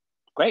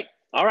 Great.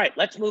 All right,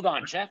 let's move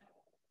on, Chef.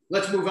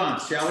 Let's move on,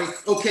 shall we?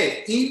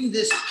 Okay, in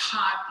this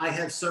pot, I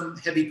have some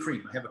heavy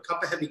cream. I have a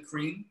cup of heavy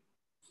cream,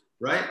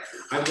 right?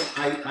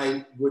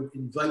 I would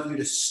invite you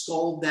to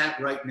scald that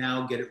right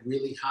now, get it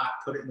really hot,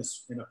 put it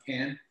in a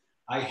pan.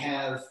 I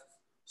have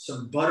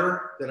some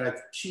butter that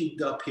I've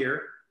cubed up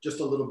here, just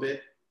a little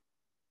bit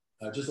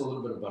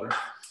of butter.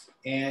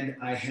 And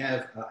I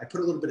put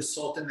a little bit of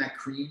salt in that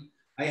cream.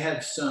 I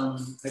have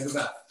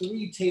about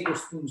 3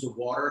 tablespoons of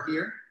water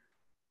here,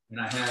 and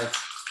I have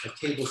a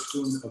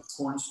tablespoon of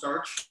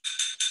cornstarch.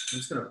 I'm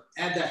just gonna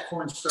add that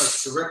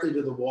cornstarch directly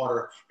to the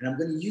water, and I'm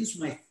gonna use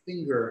my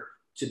finger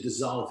to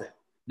dissolve it.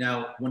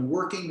 Now, when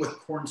working with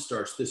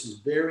cornstarch, this is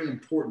very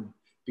important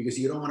because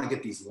you don't wanna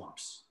get these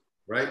lumps,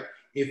 right?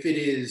 If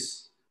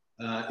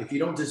you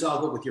don't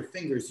dissolve it with your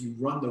fingers, you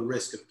run the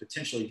risk of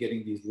potentially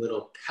getting these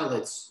little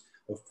pellets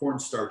of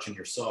cornstarch in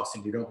your sauce,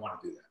 and you don't wanna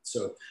do that.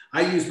 So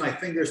I use my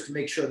fingers to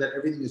make sure that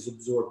everything is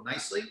absorbed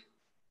nicely.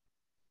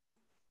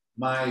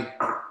 My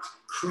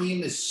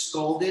cream is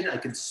scalded. I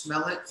can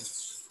smell it. It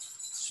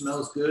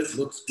smells good,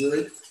 looks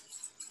good.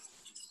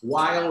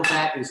 While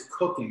that is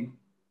cooking,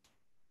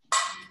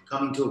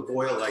 coming to a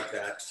boil like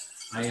that,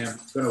 I am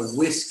gonna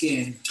whisk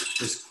in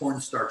this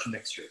cornstarch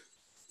mixture.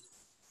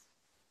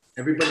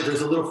 Everybody,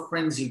 there's a little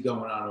frenzy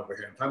going on over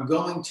here. If I'm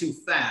going too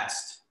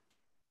fast,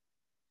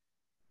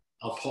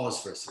 I'll pause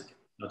for a second.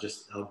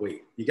 I'll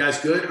wait. You guys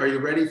good? Are you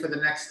ready for the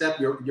next step?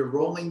 You're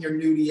rolling your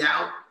gnudi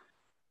out.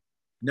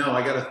 No,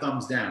 I got a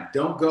thumbs down.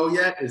 Don't go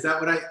yet. Is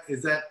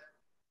that?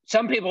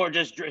 Some people are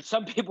just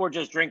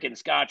drinking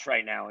scotch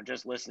right now and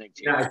just listening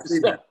to you. Yeah, I see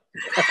that.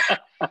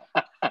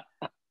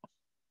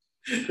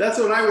 That's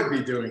what I would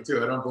be doing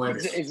too. I don't blame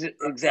you.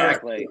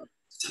 Exactly.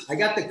 I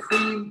got the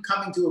cream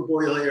coming to a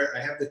boil here. I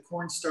have the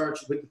cornstarch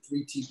with the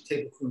 3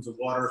 tablespoons of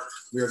water.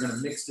 We are going to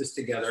mix this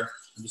together.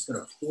 I'm just going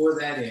to pour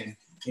that in,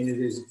 and it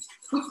is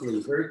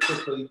very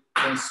quickly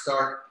going to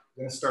start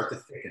to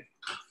thicken.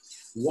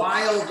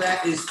 While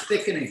that is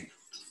thickening,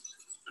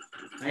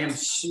 I am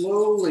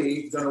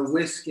slowly going to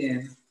whisk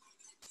in.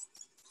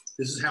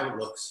 This is how it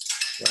looks,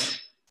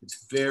 right?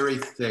 It's very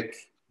thick.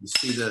 You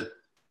see the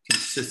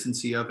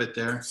consistency of it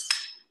there?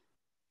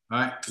 All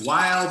right,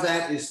 while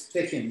that is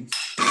thickened,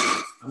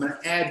 I'm going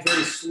to add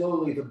very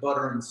slowly the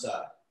butter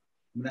inside.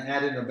 I'm going to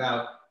add in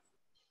about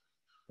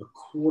a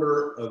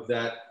quarter of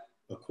a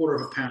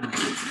pound at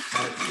a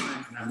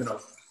time, and I'm going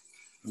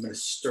to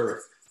stir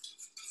it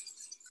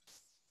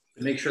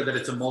to make sure that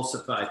it's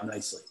emulsified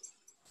nicely.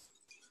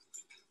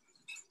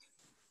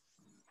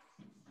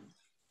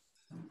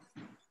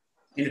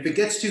 And if it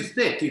gets too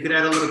thick, you could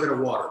add a little bit of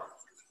water.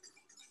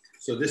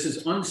 So this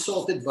is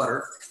unsalted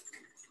butter.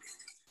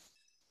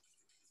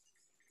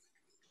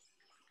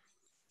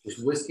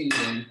 Just whisking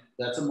it in.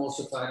 That's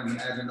emulsified. I'm going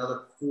to add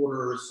another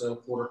quarter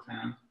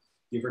pound,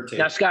 give or take.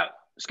 Now,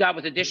 Scott,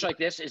 with a dish like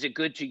this, is it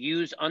good to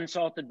use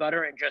unsalted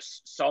butter and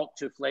just salt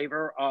to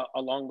flavor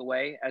along the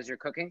way as you're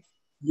cooking?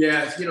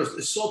 Yeah,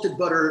 salted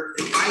butter,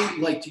 I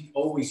like to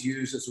always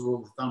use, as a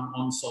rule of thumb,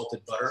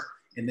 unsalted butter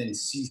and then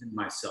season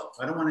myself.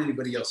 I don't want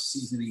anybody else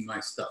seasoning my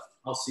stuff.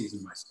 I'll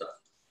season my stuff.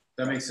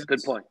 That makes sense?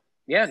 Good point.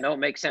 Yeah, no, it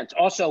makes sense.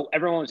 Also,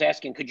 everyone was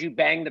asking, could you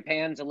bang the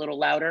pans a little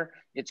louder?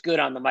 It's good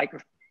on the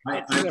microphone.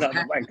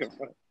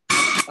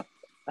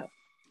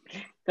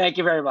 Thank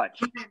you very much.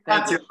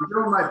 I'm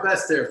doing my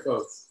best there,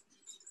 folks.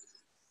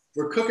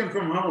 We're cooking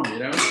from home,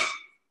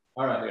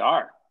 All right. We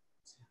are.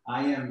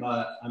 I'm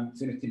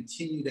going to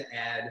continue to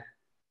add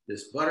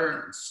this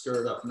butter and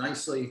stir it up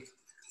nicely.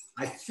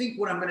 I think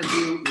what I'm going to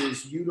do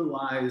is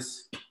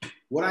utilize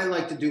what I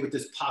like to do with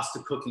this pasta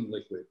cooking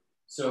liquid.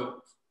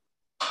 So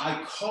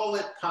I call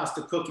it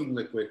pasta cooking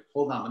liquid.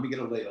 Hold on, let me get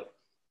a ladle.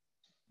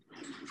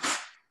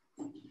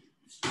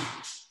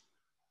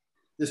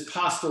 This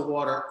pasta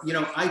water,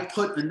 I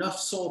put enough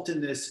salt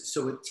in this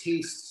so it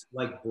tastes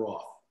like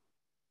broth.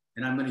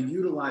 And I'm going to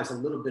utilize a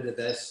little bit of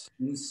this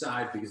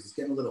inside because it's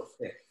getting a little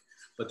thick.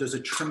 But there's a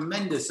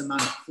tremendous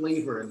amount of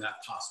flavor in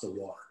that pasta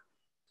water.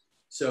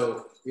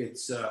 So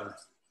it's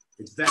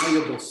It's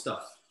valuable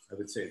stuff. I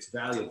would say it's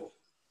valuable.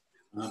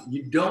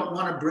 You don't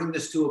want to bring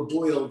this to a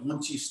boil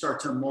once you start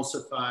to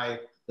emulsify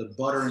the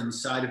butter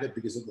inside of it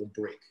because it will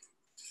break.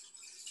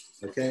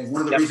 Okay,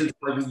 one of the reasons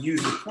why we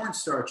use the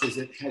cornstarch is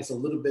it has a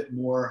little bit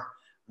more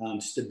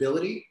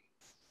stability,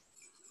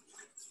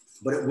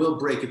 but it will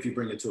break if you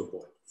bring it to a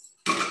boil.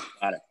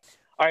 Got it.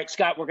 All right,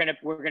 Scott, we're gonna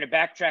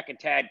backtrack a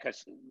tad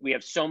because we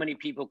have so many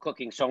people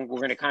cooking. So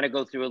we're gonna kind of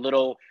go through a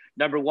little.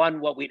 Number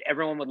one,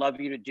 everyone would love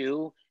you to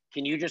do.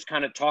 Can you just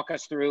kind of talk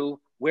us through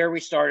where we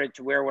started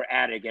to where we're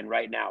at again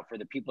right now for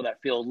the people that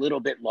feel a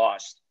little bit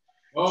lost?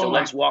 So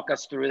let's walk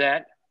us through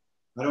that.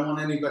 I don't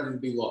want anybody to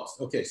be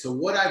lost. Okay, so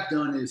what I've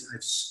done is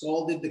I've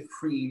scalded the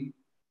cream,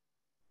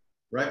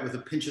 right, with a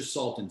pinch of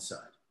salt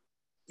inside.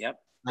 Yep.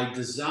 I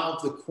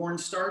dissolved the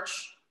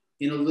cornstarch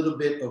in a little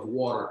bit of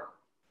water.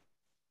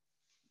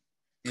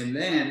 And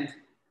then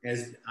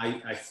as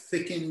I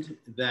thickened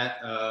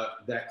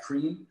that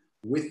cream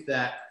with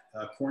that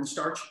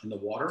cornstarch and the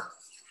water,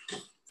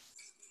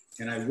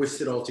 and I whisked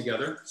it all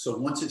together. So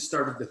once it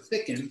started to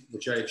thicken,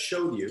 which I had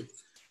showed you,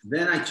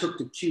 then I took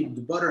the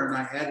cubed butter and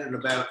I added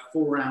about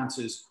 4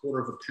 ounces, quarter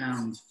of a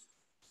pound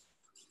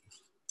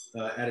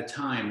at a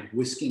time,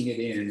 whisking it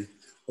in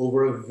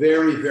over a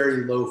very,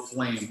 very low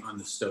flame on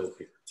the stove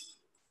here.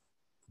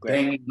 Great.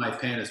 Banging my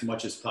pan as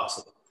much as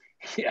possible.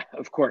 Yeah,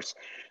 of course.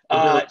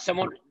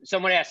 Someone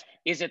asked,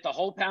 is it the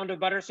whole pound of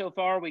butter so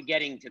far? Are we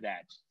getting to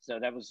that? So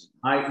that was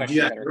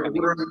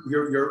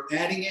you're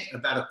adding it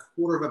about a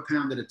quarter of a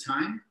pound at a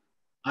time.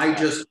 I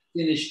just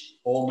finished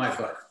all my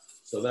butter.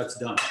 So that's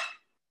done.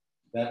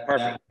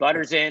 Perfect.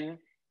 Butter's in,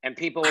 and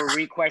people are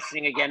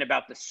re-questioning again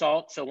about the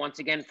salt. So once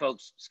again,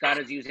 folks, Scott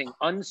is using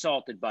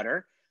unsalted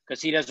butter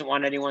because he doesn't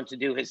want anyone to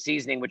do his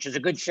seasoning, which is a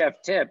good chef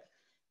tip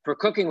for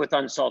cooking with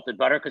unsalted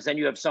butter, because then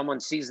you have someone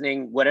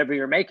seasoning whatever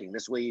you're making.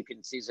 This way you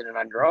can season it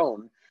on your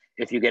own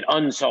if you get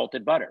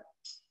unsalted butter.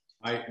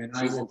 I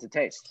will to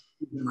taste.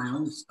 Season my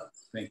own stuff.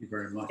 Thank you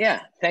very much.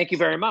 Yeah, thank you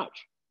very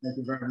much. Thank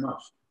you very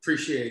much.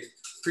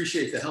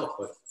 Appreciate the help,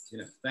 but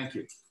thank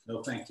you.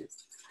 No, thank you.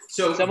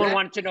 So someone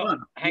wanted to know,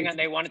 hang on,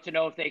 they wanted to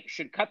know if they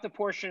should cut the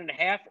portion in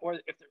half, or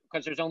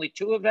because there's only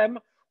 2 of them,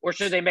 or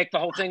should they make the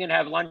whole thing and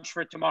have lunch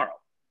for tomorrow?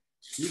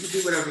 You can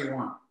do whatever you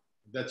want.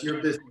 That's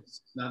your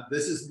business. Now,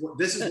 this is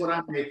what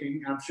I'm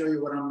making. I'll show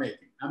you what I'm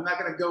making. I'm not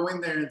going to go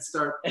in there and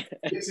start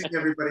fixing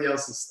everybody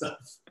else's stuff.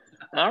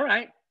 All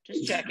right,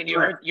 just checking. You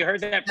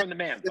heard that from the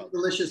man.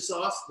 Delicious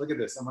sauce. Look at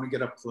this. I'm going to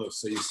get up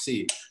close so you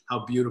see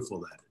how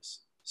beautiful that is.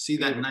 See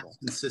that nice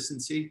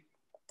consistency?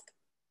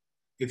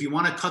 If you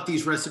want to cut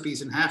these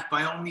recipes in half,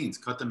 by all means,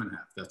 cut them in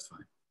half. That's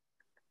fine.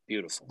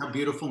 Beautiful. How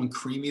beautiful and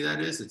creamy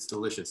that is. It's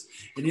delicious.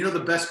 And you know the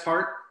best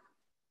part,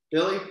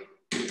 Billy?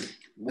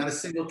 Not a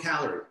single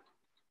calorie.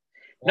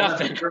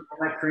 Nothing.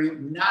 That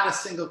cream, not a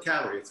single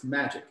calorie. It's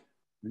magic.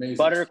 Amazing.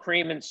 Butter,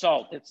 cream, and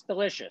salt. It's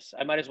delicious.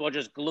 I might as well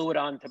just glue it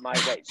onto my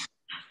waist.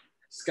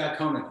 Scott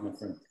Conant, my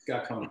friend.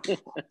 Scott Conant.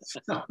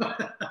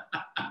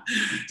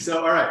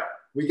 So, all right.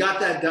 We got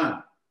that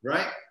done,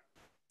 right?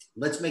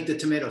 Let's make the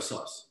tomato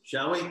sauce,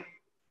 shall we?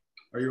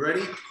 Are you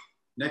ready?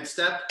 Next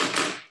step.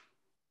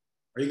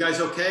 Are you guys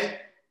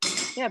okay?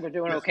 Yeah, they're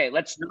doing okay.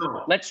 Let's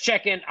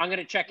check in. I'm going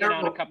to check in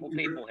on a couple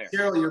people here.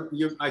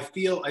 Cheryl, I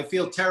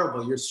feel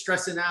terrible. You're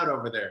stressing out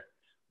over there.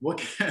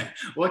 What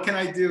can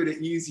I do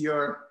to ease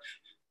your?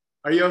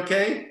 Are you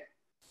okay?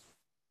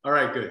 All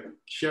right, good.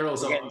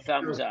 Cheryl's getting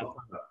thumbs up.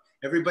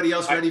 Everybody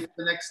else ready for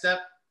the next step?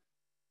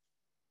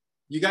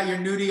 You got your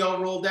nudie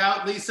all rolled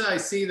out, Lisa? I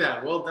see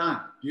that. Well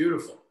done.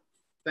 Beautiful.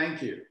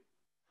 Thank you.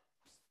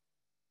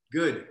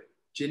 Good.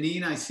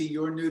 Janine, I see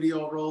your nudie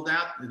all rolled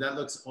out. That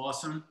looks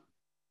awesome.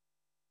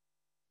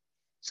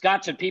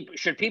 Scott, should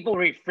people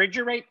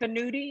refrigerate the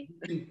nudie?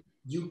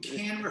 You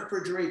can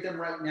refrigerate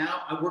them right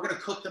now. We're going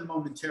to cook them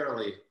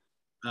momentarily.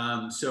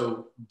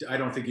 So I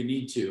don't think you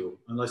need to,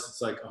 unless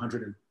it's like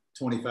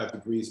 125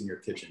 degrees in your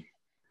kitchen.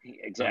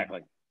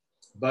 Exactly.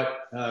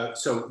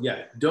 So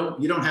yeah,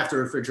 you don't have to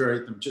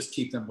refrigerate them. Just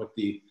keep them with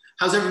the.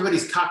 How's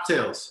everybody's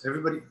cocktails?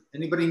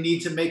 Anybody need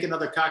to make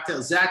another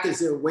cocktail? Zach is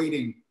there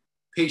waiting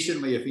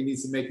patiently if he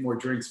needs to make more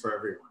drinks for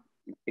everyone.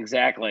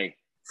 Exactly.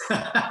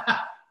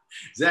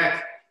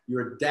 Zach,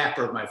 you're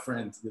dapper, my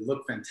friend. You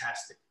look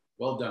fantastic.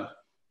 Well done.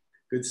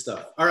 Good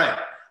stuff. All right.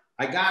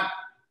 I got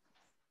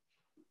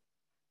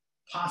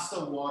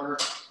pasta water.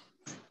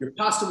 Your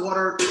pasta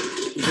water,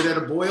 is it at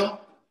a boil?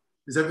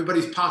 Is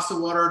everybody's pasta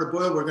water at a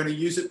boil? We're going to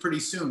use it pretty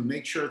soon.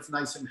 Make sure it's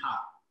nice and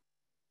hot.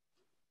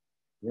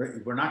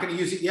 We're not going to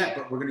use it yet,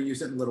 but we're going to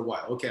use it in a little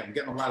while. Okay, I'm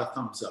getting a lot of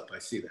thumbs up. I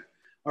see that.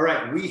 All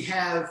right, we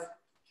have,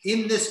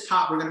 in this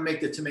pot, we're going to make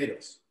the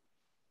tomatoes.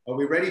 Are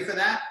we ready for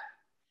that?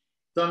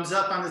 Thumbs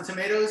up on the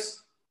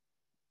tomatoes?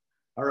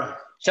 All right.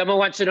 Someone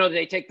wants to know, do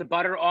they take the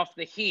butter off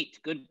the heat?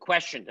 Good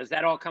question. Does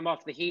that all come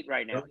off the heat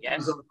right now?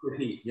 Yes? Off the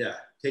heat, yeah.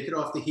 Take it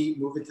off the heat,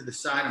 move it to the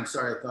side. I'm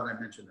sorry, I thought I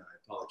mentioned that. I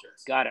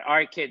apologize. Got it. All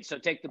right, kids. So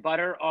take the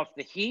butter off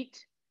the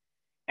heat.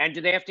 And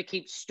do they have to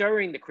keep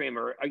stirring the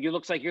creamer? Or you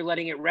looks like you're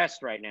letting it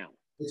rest right now.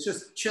 It's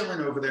just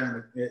chilling over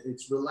there, and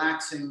it's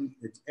relaxing.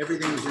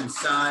 Everything is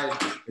inside.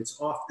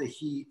 It's off the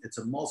heat. It's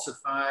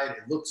emulsified.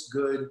 It looks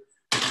good.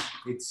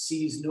 It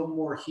sees no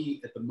more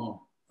heat at the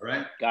moment. All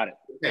right. Got it.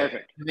 Okay.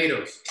 Perfect.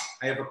 Tomatoes.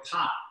 I have a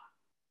pot.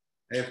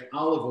 I have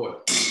olive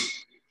oil.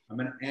 I'm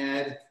going to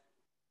add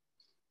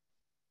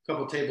a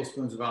couple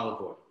tablespoons of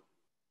olive oil.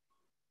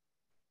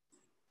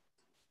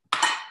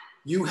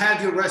 You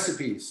have your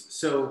recipes,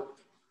 so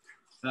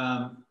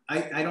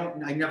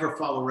I never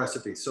follow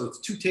recipes. So it's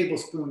 2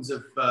 tablespoons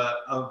of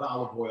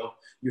olive oil.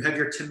 You have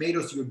your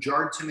tomatoes, your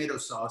jarred tomato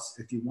sauce,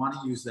 if you want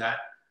to use that,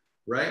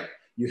 right?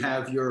 You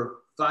have your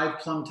 5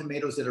 plum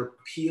tomatoes that are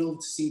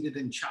peeled, seeded,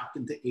 and chopped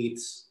into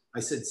 8ths.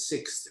 I said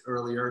 6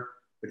 earlier,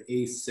 but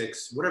 8,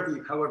 6,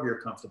 however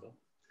you're comfortable.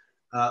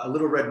 A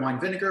little red wine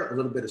vinegar, a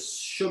little bit of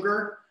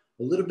sugar,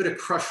 a little bit of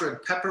crushed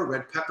red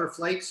pepper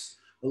flakes,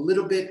 a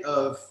little bit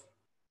of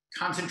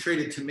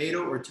concentrated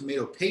tomato or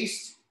tomato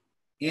paste,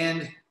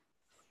 and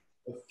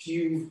a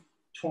few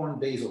torn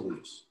basil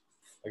leaves.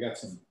 I got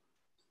some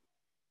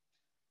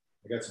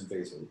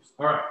basil leaves.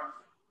 All right,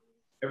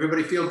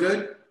 everybody feel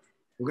good?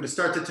 We're gonna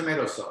start the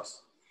tomato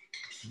sauce.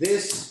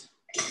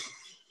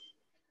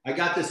 I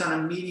got this on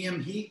a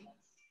medium heat,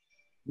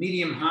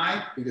 medium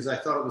high, because I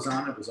thought it was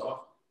on, it was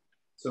off.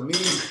 So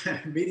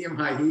medium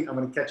high heat, I'm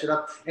gonna catch it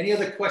up. Any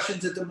other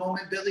questions at the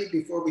moment, Billy,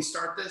 before we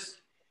start this?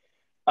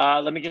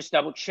 Let me just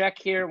double check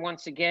here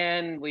once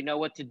again. We know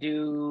what to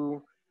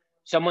do.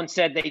 Someone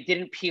said they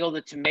didn't peel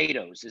the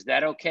tomatoes. Is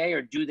that okay,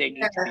 or do they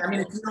need to be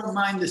peeled? If you don't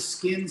mind the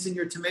skins in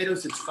your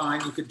tomatoes, it's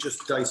fine. You could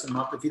just dice them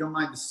up. If you don't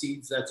mind the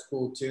seeds, that's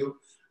cool too.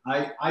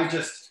 I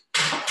just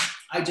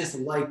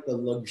like the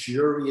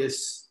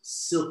luxurious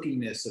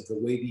silkiness of the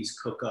way these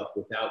cook up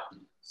without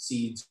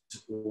seeds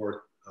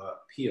or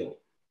peel.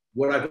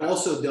 What I've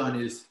also done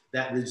is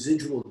that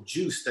residual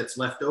juice that's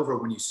left over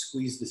when you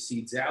squeeze the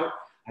seeds out,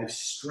 I've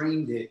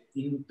strained it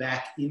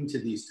back into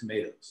these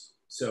tomatoes.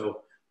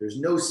 So there's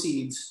no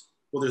seeds.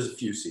 Well, there's a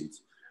few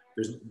seeds.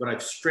 But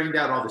I've strained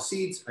out all the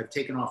seeds. I've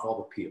taken off all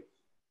the peel.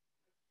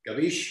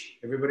 Gavish,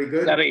 everybody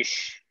good?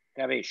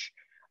 Gavish.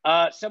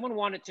 Someone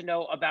wanted to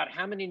know about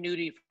how many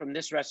nudie from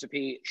this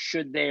recipe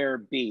should there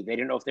be. They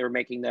didn't know if they were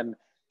making them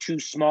too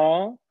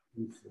small.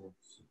 2, 4,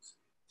 6.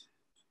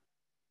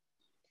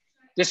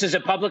 This is a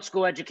public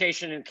school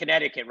education in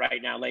Connecticut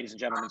right now, ladies and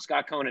gentlemen.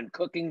 Scott Conant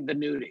cooking the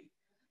nudie.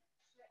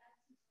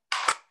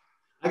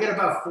 I got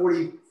about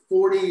 40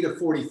 to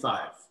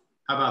 45.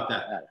 How about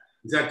that?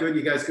 Is that good?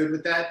 You guys good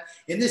with that?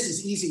 And this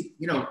is easy.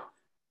 You know,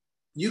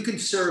 you can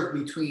serve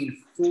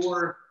between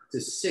 4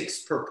 to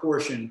 6 per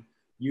portion.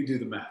 You do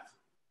the math.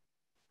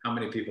 How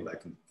many people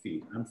that can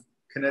feed? I'm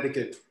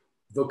Connecticut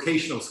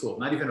vocational school,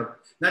 not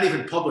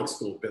even public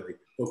school, Billy.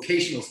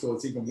 Vocational school,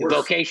 it's even worse.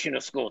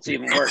 Vocational school, it's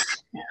even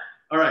worse.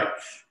 All right.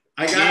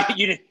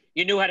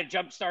 You knew how to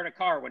jumpstart a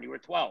car when you were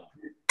 12.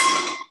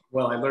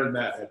 Well, I learned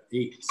that at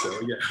 8,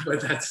 so yeah, but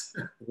that's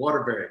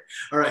Waterbury.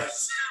 All right,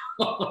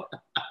 so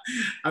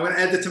I'm gonna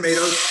add the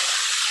tomatoes.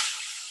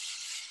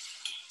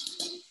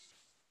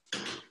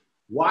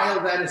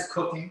 While that is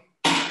cooking,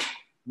 I'm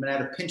gonna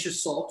add a pinch of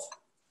salt,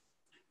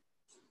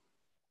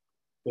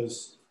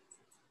 because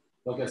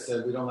like I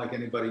said, we don't like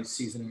anybody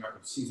seasoning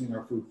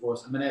our food for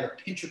us. I'm gonna add a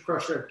pinch of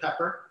crushed red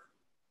pepper.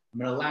 I'm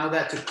gonna allow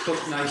that to cook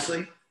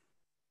nicely.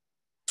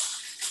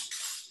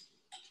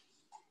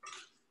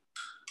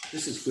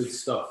 This is good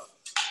stuff.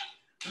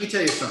 Let me tell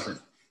you something.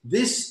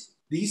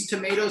 These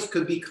tomatoes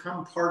could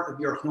become part of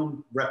your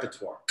home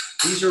repertoire.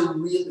 This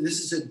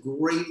is a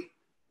great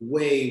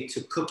way to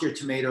cook your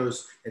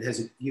tomatoes.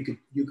 You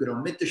could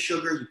omit the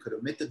sugar, you could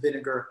omit the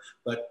vinegar,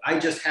 but I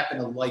just happen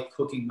to like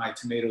cooking my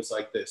tomatoes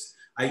like this.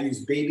 I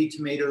use baby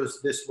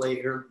tomatoes this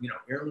way,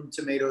 heirloom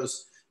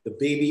tomatoes, the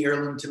baby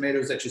heirloom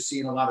tomatoes that you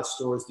see in a lot of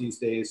stores these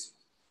days.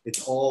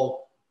 It's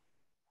all,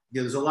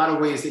 there's a lot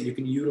of ways that you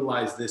can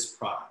utilize this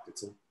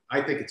product.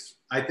 I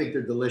think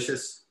they're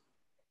delicious,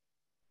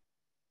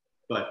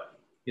 but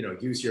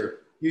use your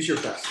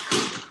best.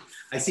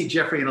 I see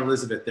Jeffrey and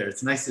Elizabeth there.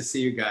 It's nice to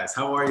see you guys.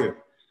 How are you?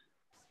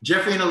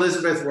 Jeffrey and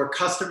Elizabeth were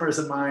customers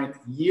of mine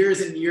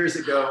years and years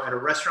ago at a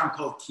restaurant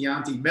called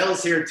Chianti.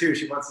 Mel's here too.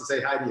 She wants to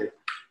say hi to you.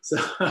 So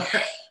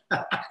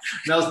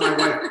Mel's my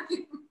wife.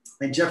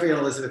 And Jeffrey and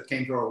Elizabeth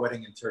came to our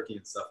wedding in Turkey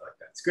and stuff like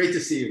that. It's great to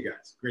see you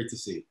guys. Great to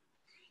see you.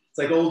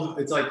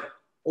 It's like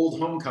old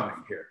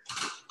homecoming here.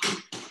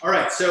 All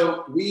right,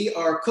 so we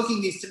are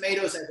cooking these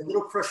tomatoes. I have a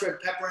little crushed red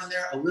pepper in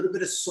there, a little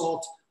bit of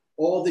salt,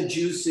 all the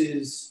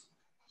juices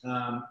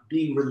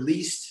being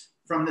released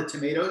from the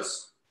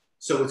tomatoes.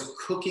 So it's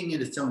cooking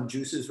in its own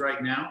juices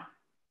right now.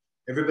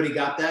 Everybody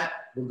got that?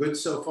 We're good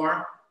so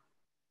far?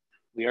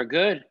 We are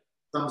good.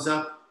 Thumbs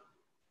up?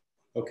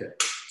 Okay,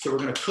 so we're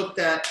gonna cook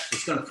that.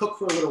 It's gonna cook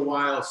for a little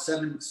while,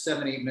 7,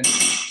 8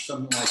 minutes,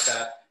 something like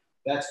that.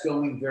 That's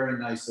going very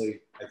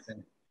nicely, I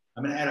think.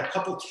 I'm gonna add a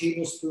couple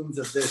tablespoons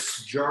of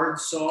this jarred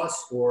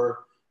sauce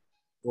or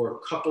a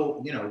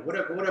couple,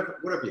 whatever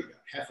you got,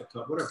 half a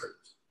cup, whatever it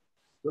is,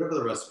 whatever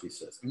the recipe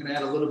says. I'm gonna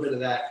add a little bit of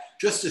that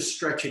just to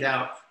stretch it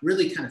out,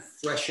 really kind of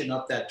freshen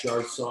up that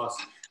jarred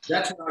sauce.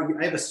 That's why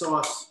I have a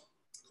sauce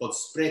called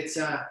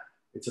sprezza.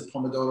 It's a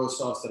pomodoro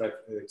sauce that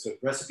it's a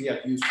recipe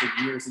I've used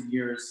for years and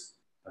years.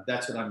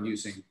 That's what I'm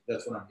using.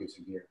 That's what I'm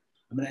using here.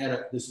 I'm going to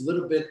add this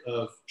little bit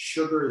of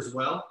sugar as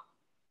well.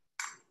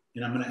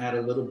 And I'm going to add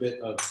a little bit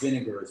of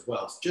vinegar as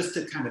well, just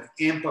to kind of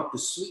amp up the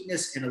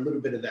sweetness and a little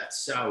bit of that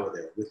sour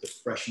there with the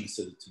freshness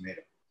of the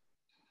tomato.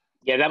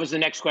 Yeah, that was the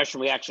next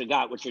question we actually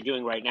got, what you're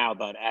doing right now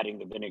about adding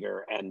the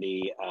vinegar and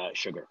the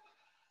sugar.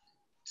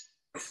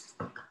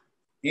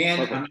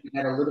 And I'm going to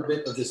add a little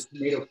bit of this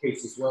tomato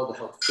paste as well to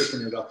help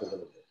thicken it up a little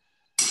bit.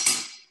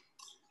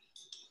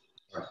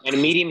 Right. And a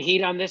medium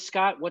heat on this,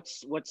 Scott?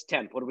 What's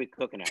temp? What are we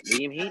cooking at?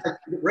 Medium heat?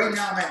 Right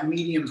now I'm at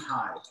medium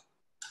high.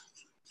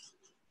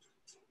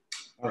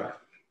 All right.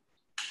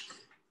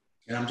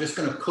 And I'm just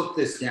going to cook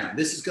this down.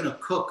 This is going to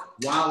cook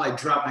while I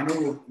drop. I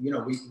know,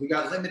 we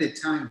got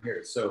limited time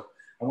here, so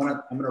I'm going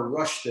to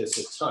rush this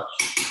a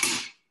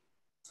touch.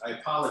 I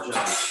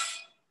apologize.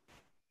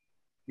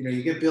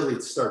 You get Billy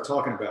to start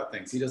talking about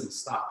things. He doesn't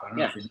stop. I don't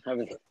know if you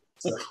know.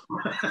 So.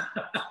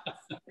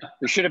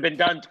 We should have been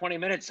done 20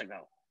 minutes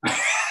ago. I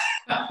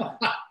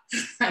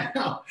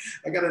know.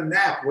 I got a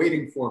nap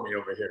waiting for me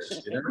over here.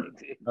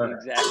 Exactly. So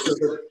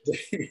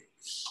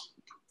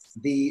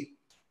the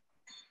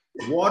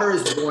water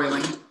is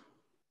boiling.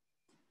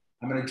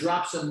 I'm going to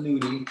drop some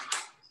nudie.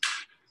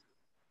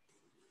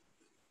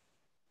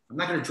 I'm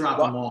not going to drop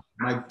them all.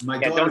 My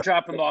daughter, don't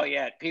drop them all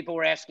yet. People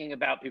were asking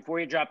about, before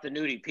you drop the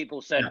nudie,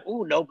 people said,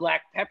 "Ooh, no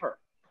black pepper."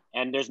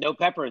 And there's no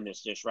pepper in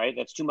this dish, right?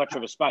 That's too much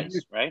of a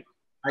spice, right?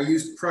 I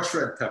used crushed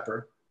red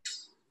pepper.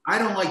 I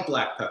don't like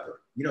black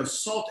pepper.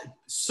 Salt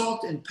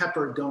and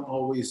pepper don't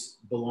always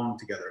belong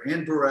together.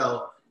 Anne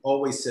Burrell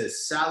always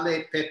says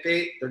sale,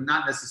 pepe, they're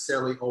not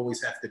necessarily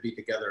always have to be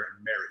together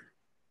and married,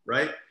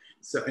 right?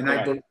 So, and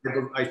I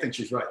think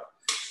she's right.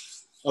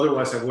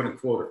 Otherwise, I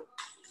wouldn't quote her.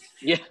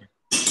 Yeah.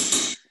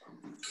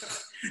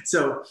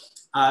 So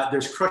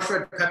there's crushed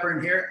red pepper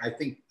in here. I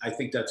think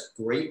that's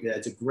great.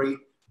 That's a great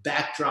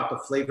backdrop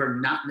of flavor,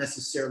 not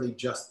necessarily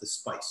just the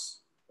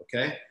spice.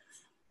 Okay.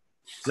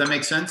 Does that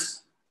make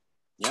sense?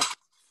 Yeah.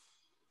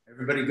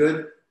 Everybody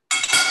good?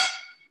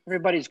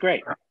 Everybody's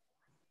great.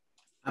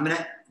 I'm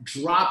gonna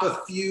drop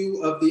a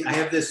few of I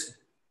have this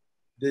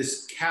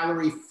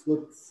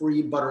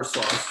calorie-free butter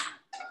sauce.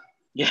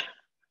 Yeah.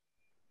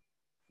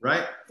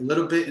 Right? A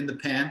little bit in the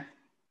pan.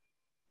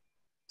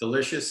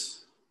 Delicious.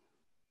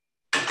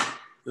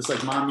 Just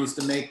like Mom used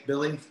to make,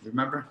 Billy,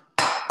 remember?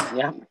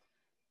 Yeah.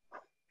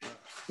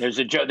 There's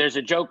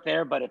a joke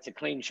there, but it's a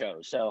clean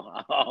show, so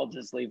I'll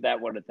just leave that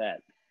one at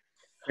that.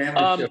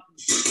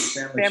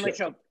 Family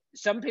show.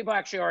 Some people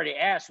actually already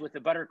asked with the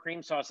butter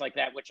cream sauce like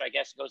that, which I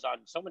guess goes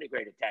on so many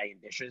great Italian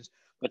dishes,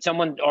 but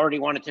someone already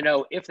wanted to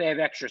know if they have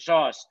extra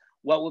sauce,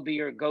 what would be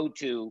your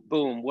go-to?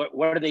 Boom.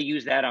 What do they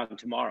use that on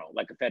tomorrow?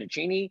 Like a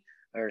fettuccine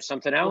or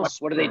something else?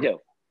 What do they do?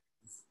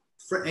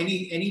 For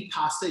any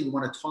pasta, you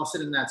want to toss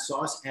it in that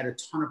sauce, add a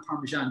ton of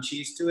Parmesan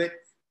cheese to it.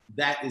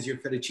 That is your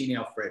fettuccine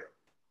Alfredo.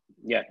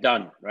 Yeah,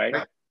 done, right?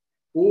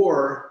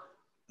 Or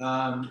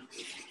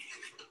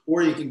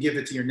you can give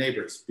it to your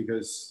neighbors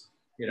because,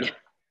 you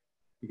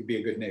could be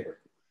a good neighbor.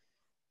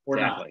 Or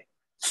not.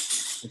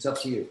 It's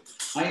up to you.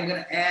 I am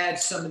going to add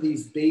some of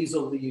these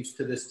basil leaves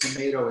to this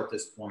tomato at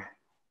this point.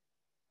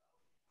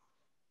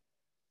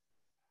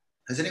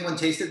 Has anyone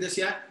tasted this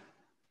yet?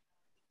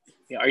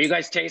 Yeah, are you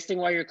guys tasting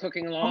while you're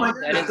cooking along? Oh my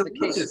God, that is the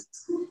case.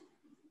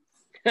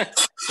 I'm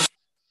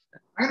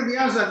gonna be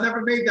honest, I've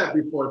never made that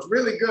before. It's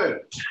really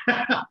good.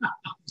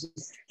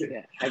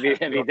 Yeah. Have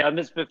you done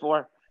this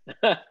before?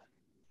 I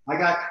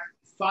got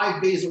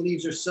 5 basil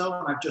leaves or so,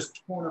 and I've just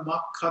torn them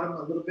up, cut them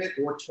a little bit,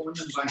 or torn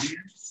them by hand, and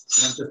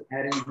I'm just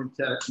adding them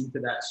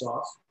into that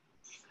sauce.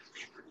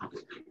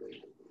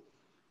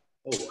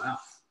 Oh wow!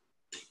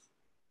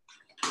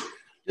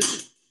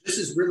 This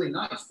is really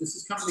nice. This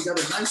is coming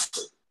together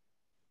nicely.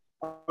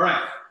 All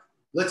right,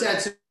 let's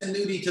add some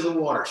nudie to the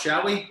water,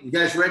 shall we? You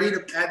guys ready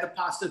to add the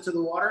pasta to the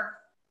water?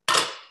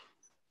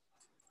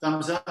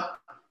 Thumbs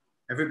up.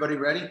 Everybody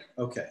ready?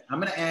 Okay, I'm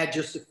gonna add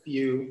just a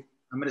few.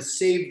 I'm gonna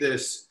save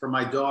this for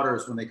my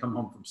daughters when they come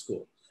home from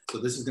school. So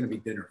this is gonna be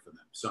dinner for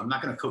them. So I'm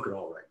not gonna cook it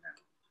all right now.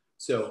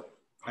 So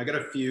I got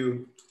a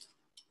few.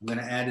 I'm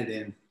gonna add it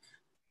in.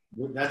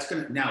 Now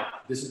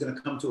this is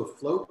gonna come to a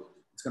float.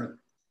 It's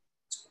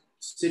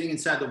sitting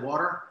inside the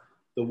water.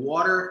 The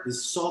water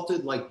is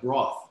salted like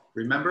broth.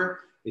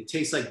 Remember, it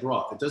tastes like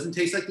broth. It doesn't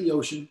taste like the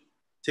ocean,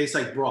 it tastes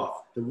like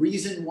broth. The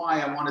reason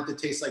why I want it to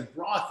taste like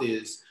broth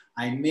is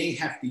I may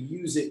have to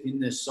use it in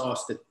this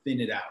sauce to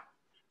thin it out.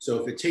 So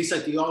if it tastes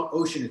like the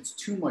ocean, it's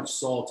too much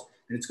salt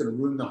and it's gonna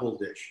ruin the whole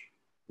dish.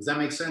 Does that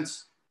make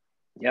sense?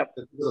 Yep.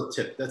 That's a little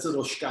tip. That's a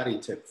little Scotty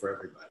tip for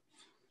everybody.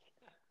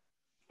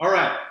 All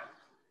right,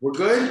 we're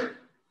good?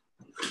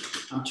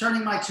 I'm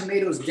turning my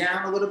tomatoes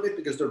down a little bit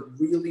because they're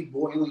really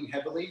boiling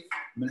heavily.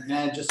 I'm gonna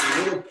add just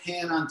a little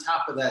pan on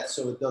top of that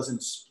so it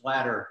doesn't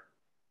splatter,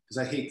 because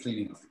I hate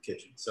cleaning up the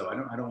kitchen. So I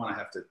don't want to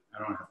have to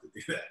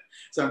do that.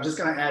 So I'm just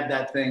gonna add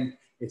that thing.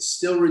 It's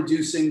still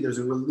reducing. There's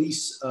a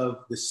release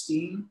of the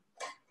steam,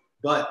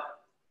 but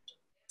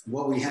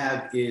what we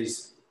have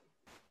is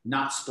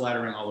not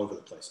splattering all over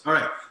the place. All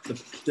right,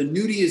 the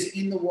nudie is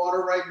in the water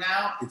right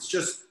now. It's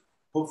just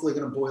hopefully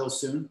gonna boil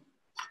soon.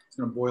 It's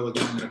gonna boil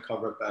again. I'm gonna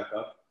cover it back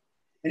up.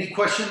 Any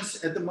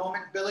questions at the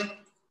moment, Billy?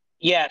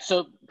 Yeah,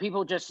 so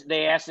people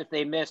they asked if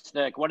they missed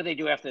what do they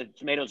do after the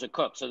tomatoes are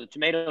cooked? So the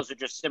tomatoes are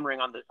just simmering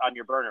on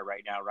your burner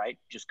right now, right?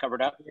 Just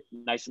covered up,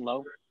 nice and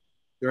low.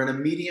 They're at a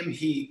medium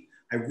heat.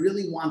 I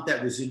really want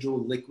that residual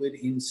liquid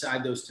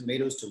inside those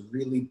tomatoes to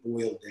really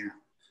boil down,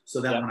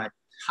 so that when I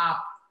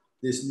top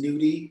this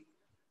nudie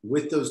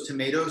with those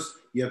tomatoes,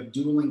 you have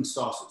dueling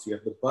sauces. You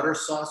have the butter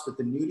sauce with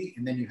the nudie,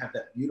 and then you have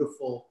that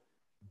beautiful,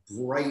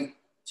 bright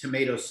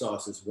tomato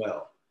sauce as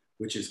well,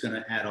 which is going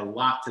to add a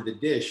lot to the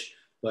dish.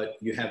 But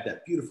you have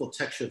that beautiful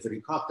texture of the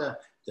ricotta,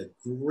 the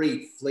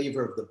great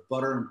flavor of the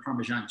butter and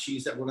Parmesan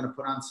cheese that we're going to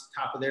put on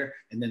top of there,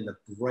 and then the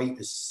bright,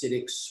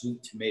 acidic,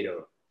 sweet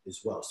tomato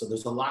as well. So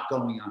there's a lot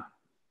going on.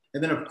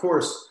 And then, of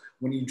course,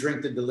 when you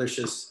drink the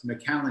delicious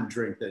Macallan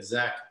drink that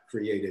Zach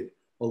created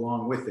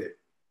along with it,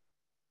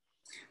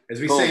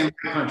 as we say in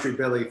my country,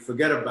 Billy,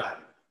 forget about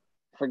it.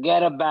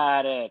 Forget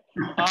about it.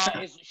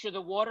 Should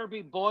the water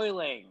be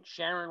boiling?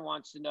 Sharon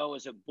wants to know,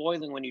 is it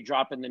boiling when you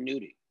drop in the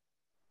nudie?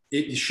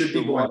 It should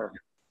be boiling.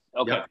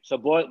 Okay, yep. So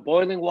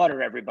boiling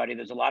water, everybody.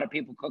 There's a lot of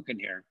people cooking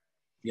here.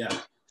 Yeah.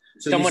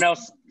 So someone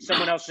else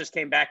just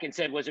came back and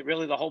said, was it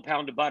really the whole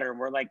pound of butter? And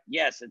we're like,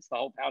 yes, it's the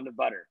whole pound of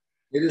butter.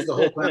 It is the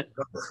whole pound of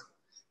butter.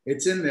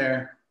 It's in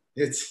there.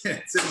 It's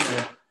in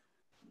there.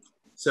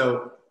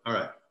 So, all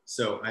right.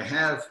 So I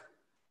have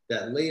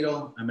that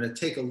ladle. I'm going to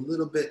take a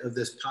little bit of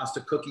this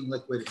pasta cooking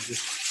liquid and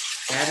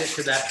just add it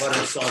to that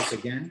butter sauce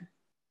again,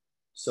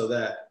 so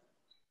that,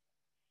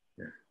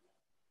 here,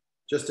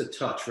 just a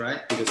touch,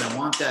 right? Because I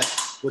want that.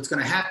 What's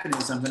going to happen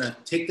is I'm going to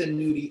take the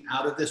nudie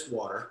out of this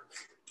water,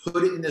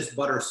 put it in this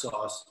butter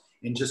sauce,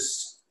 and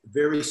just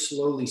very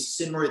slowly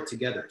simmer it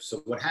together. So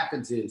what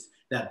happens is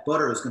that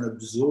butter is going to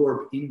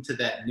absorb into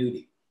that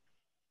nudie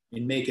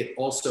and make it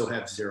also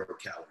have 0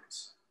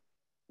 calories.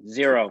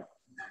 0.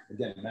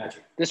 Again,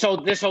 magic. This whole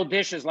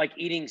dish is like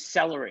eating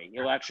celery.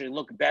 You'll actually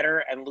look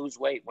better and lose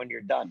weight when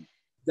you're done.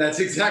 That's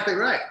exactly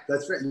right.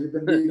 That's right. You've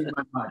been reading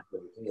my mind.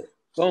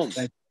 Boom.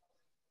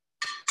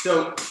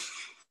 So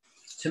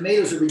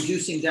tomatoes are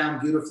reducing down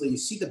beautifully. You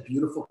see the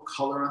beautiful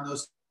color on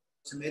those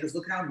tomatoes?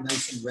 Look how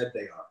nice and red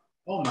they are.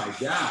 Oh my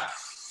God.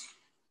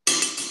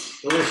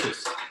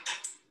 Delicious.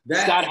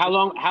 Scott, how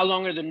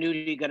long are the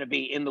nudie going to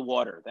be in the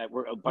water? That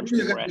we're a bunch of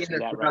people asking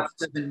that, right? About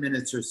 7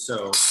 minutes or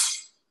so.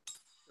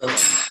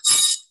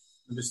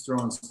 I'm just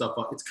throwing stuff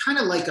up. It's kind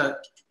of like a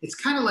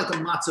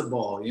matzo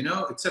ball, you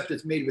know, except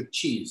it's made with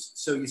cheese.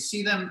 So you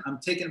see them, I'm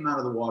taking them out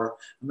of the water.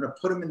 I'm going to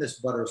put them in this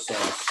butter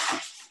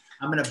sauce.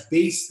 I'm going to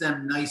baste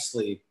them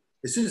nicely.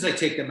 As soon as I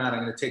take them out,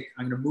 I'm going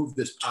to move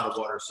this pot of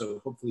water. So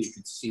hopefully you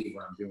can see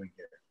what I'm doing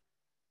here.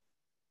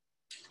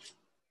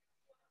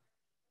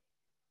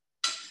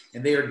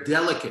 And they are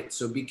delicate,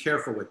 so be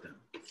careful with them.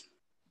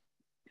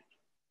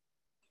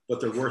 But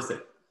they're worth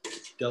it.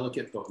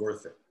 Delicate, but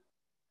worth it.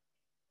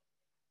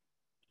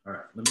 All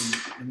right,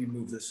 let me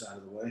move this out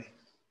of the way.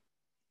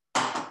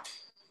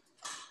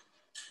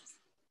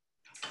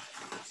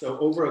 So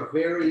over a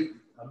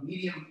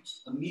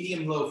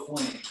medium low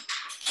flame,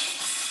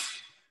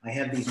 I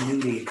have these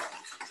nudie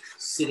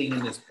sitting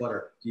in this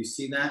butter. Do you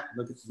see that?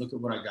 Look at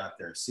what I got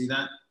there. See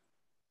that?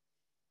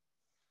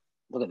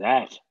 Look at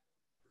that.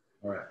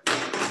 All right.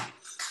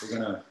 We're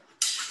gonna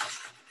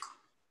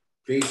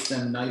baste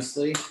them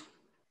nicely.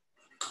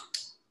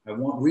 I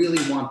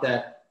really want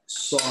that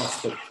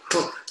sauce to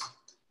cook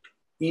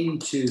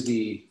into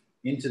the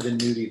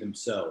nudie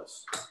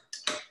themselves.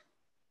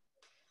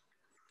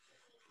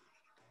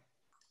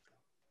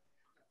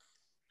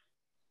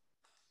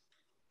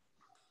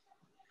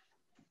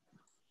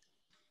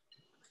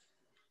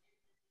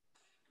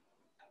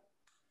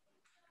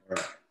 All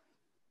right.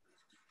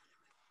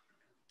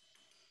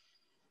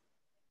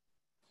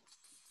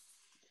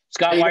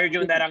 Scott, while you're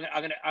doing that,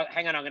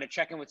 hang on. I'm gonna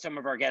check in with some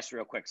of our guests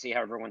real quick, see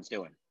how everyone's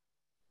doing.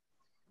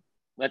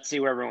 Let's see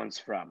where everyone's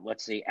from.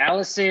 Let's see.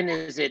 Allison,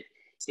 is it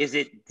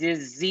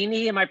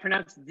Dizzini? Am I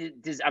pronouncing?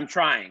 I'm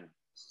trying.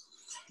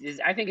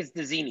 I think it's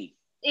Dizzini.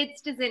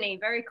 It's Dizzini,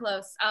 very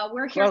close.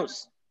 We're here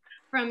Close.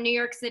 from New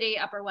York City,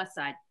 Upper West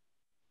Side.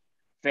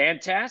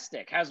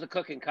 Fantastic. How's the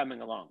cooking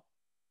coming along?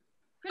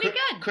 Pretty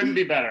good. Couldn't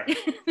be better.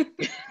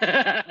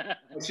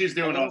 She's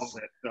doing all of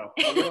it. So.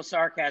 A little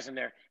sarcasm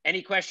there.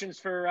 Any questions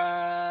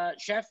for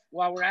Chef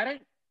while we're at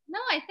it? No,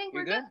 I think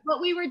we're good. But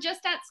we were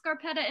just at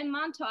Scarpetta in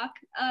Montauk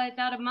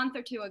about a month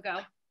or 2 ago.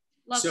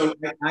 So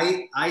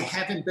I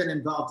haven't been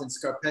involved in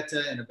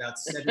Scarpetta in about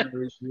 7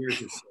 or 8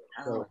 years or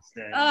so.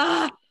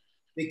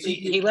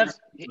 He left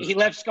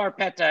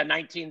Scarpetta in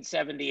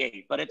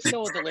 1978, but it's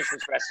still a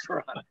delicious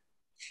restaurant.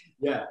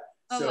 Yeah.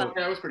 So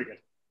yeah, it was pretty good.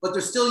 But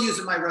they're still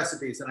using my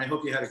recipes, and I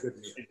hope you had a good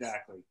meal.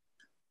 Exactly.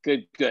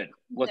 Good.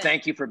 Well,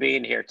 thank you for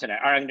being here tonight.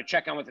 All right, I'm going to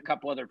check on with a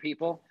couple other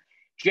people.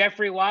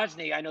 Jeffrey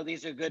Wozni, I know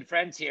these are good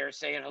friends here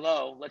saying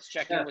hello. Let's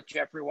check in with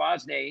Jeffrey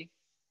Wozni.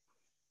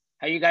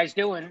 How you guys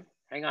doing?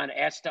 Hang on,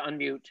 ask to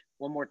unmute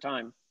one more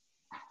time.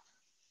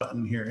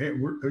 button here.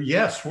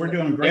 Yes, we're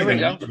doing great. There we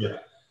go.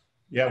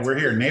 Yeah, we're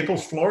here,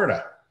 Naples,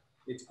 Florida.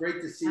 It's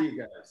great to see you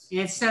guys.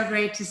 It's so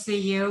great to see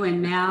you and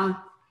Mel.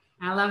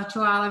 I love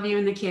to all of you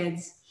and the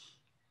kids.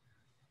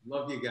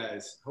 Love you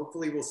guys.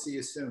 Hopefully we'll see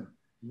you soon.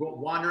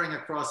 Wandering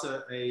across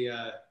an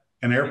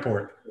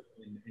airport.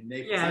 In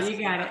Naples. Yeah, you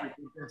got it.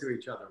 Into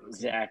each other.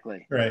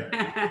 Exactly. Right.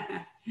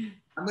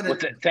 I'm going to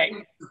put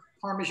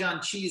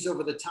Parmesan cheese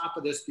over the top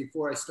of this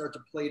before I start to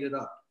plate it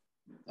up.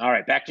 All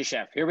right, back to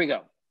chef. Here we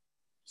go.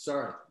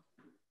 Sorry.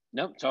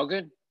 Nope, it's all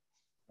good.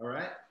 All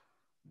right.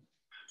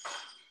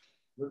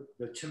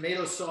 The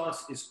tomato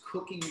sauce is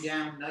cooking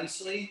down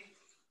nicely.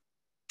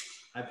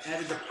 I've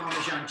added the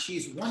Parmesan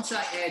cheese. Once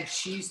I add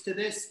cheese to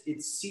this,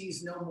 it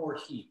sees no more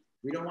heat.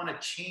 We don't want to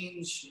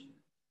change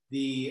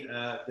the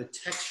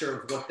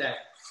texture of what that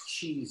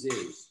cheese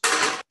is.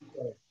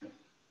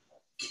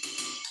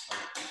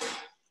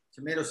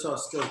 Tomato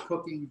sauce still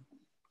cooking.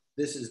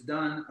 This is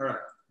done. All right,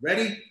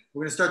 ready?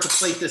 We're gonna start to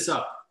plate this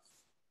up.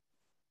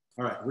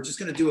 All right, we're just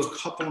gonna do a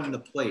couple on the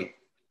plate.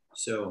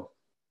 So.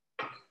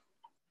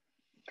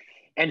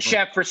 And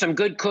chef, for some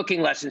good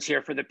cooking lessons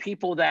here, for the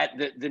people that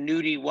the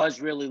nudie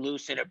was really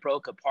loose and it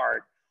broke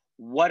apart,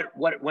 what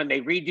when they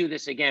redo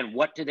this again,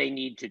 what do they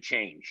need to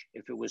change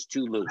if it was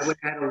too loose? I would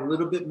add a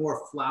little bit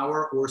more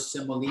flour or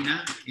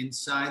semolina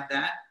inside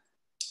that.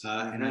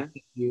 And I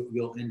think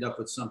you'll end up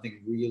with something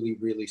really,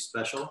 really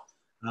special.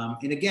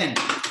 And again,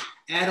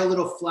 add a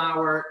little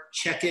flour,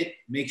 check it,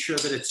 make sure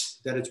that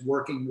it's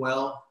working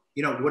well.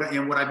 You know,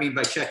 what I mean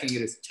by checking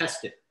it is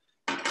test it.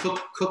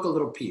 Cook a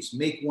little piece,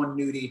 make one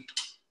nudie,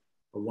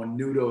 or one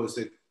nudo as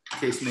the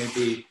case may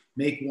be,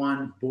 make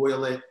one,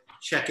 boil it,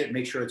 check it,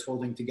 make sure it's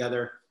holding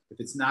together.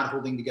 If it's not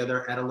holding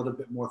together, add a little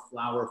bit more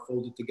flour,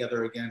 fold it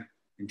together again,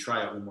 and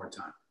try it one more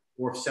time.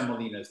 Or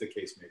semolina as the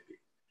case may be.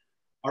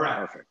 All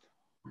right. Perfect.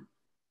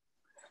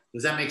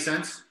 Does that make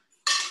sense?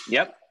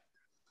 Yep.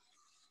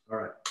 All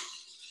right.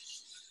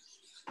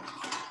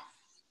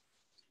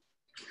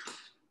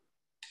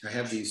 I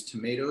have these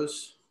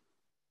tomatoes.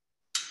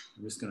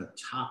 I'm just gonna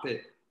top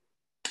it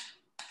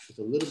with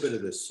a little bit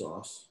of this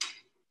sauce.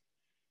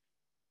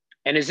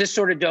 And is this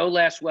sort of dough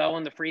last well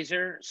in the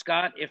freezer,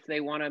 Scott, if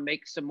they want to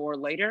make some more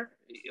later,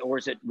 or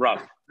is it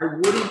rough? I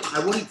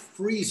wouldn't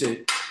freeze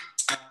it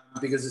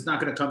because it's not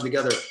going to come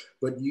together.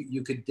 But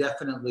you could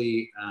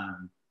definitely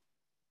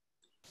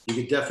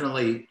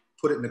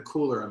put it in the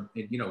cooler and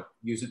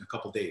use it in a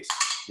couple days.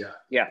 Yeah.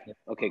 Yeah.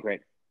 Okay. Great.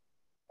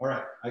 All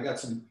right. I got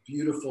some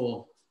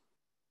beautiful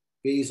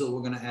basil we're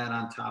going to add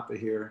on top of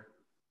here,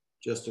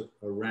 just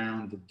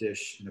around the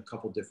dish in a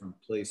couple different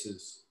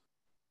places.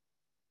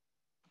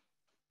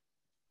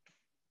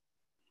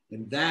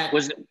 And that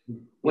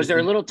was there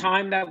a little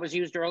thyme that was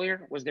used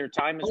earlier? Was there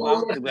thyme as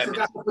well? Yes, I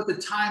forgot to put the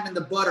thyme in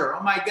the butter.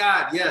 Oh my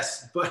God,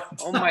 yes. But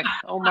oh my God.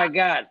 Oh my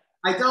God.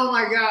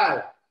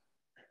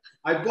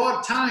 I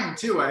bought thyme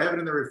too. I have it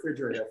in the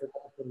refrigerator. I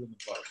forgot to put it in the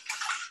butter.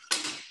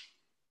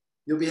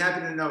 You'll be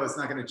happy to know it's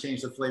not going to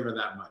change the flavor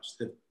that much.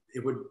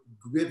 It would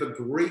give a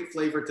great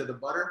flavor to the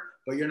butter,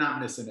 but you're not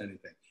missing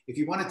anything. If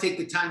you want to take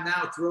the time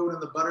now, throw it in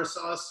the butter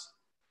sauce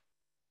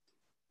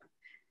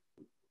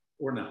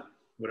or not,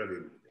 whatever you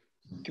want to do.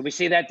 Can we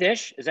see that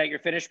dish? Is that your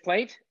finished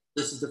plate?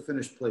 This is the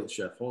finished plate,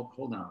 chef. Hold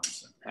on one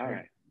second. All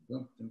right.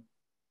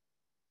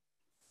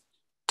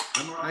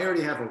 I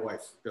already have a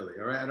wife, Billy.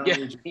 All right. I don't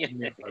need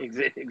you.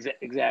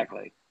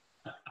 Exactly.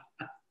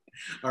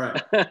 All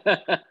right.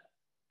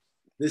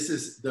 This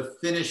is the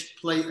finished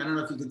plate. I don't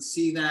know if you can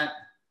see that.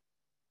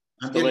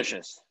 It's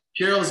delicious.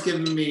 Cheryl's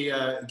giving me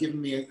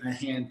a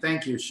hand.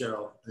 Thank you,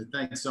 Cheryl.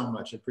 Thanks so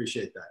much. I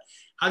appreciate that.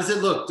 How does it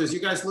look? Does you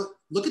guys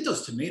look at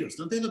those tomatoes?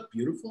 Don't they look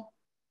beautiful?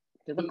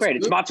 They look great.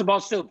 It's matzo ball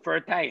soup for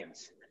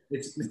Italians.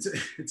 It's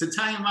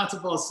Italian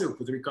matzo ball soup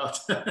with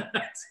ricotta.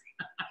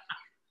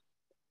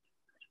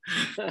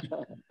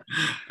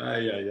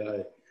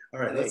 Ay. All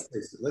right, let's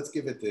taste it. Let's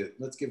give it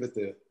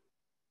the.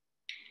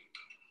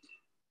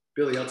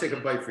 Billy, I'll take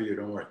a bite for you.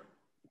 Don't worry.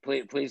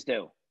 Please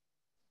do.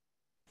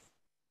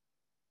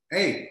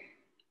 Hey,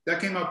 that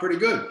came out pretty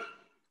good.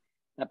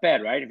 Not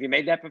bad, right? Have you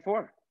made that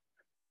before?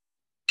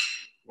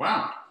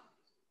 Wow,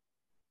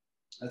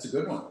 that's a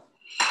good one.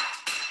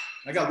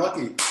 I got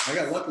lucky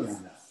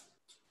on that.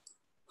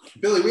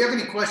 Billy, we have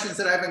any questions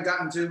that I haven't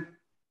gotten to?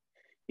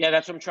 Yeah,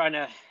 that's what I'm trying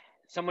to.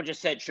 Someone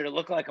just said, should it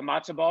look like a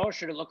matzo ball or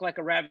should it look like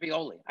a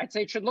ravioli? I'd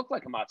say it should look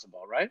like a matzo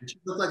ball, right? It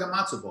should look like a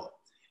matzo ball.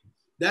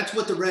 That's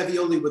what the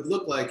ravioli would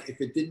look like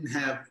if it didn't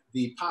have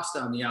the pasta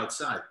on the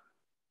outside.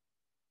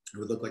 It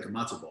would look like a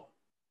matzo ball.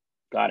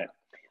 Got it.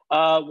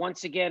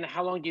 Once again,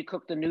 how long do you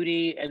cook the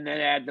nudie and then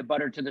add the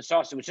butter to the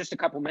sauce? It was just a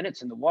couple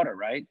minutes in the water,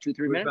 right? 2-3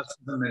 minutes?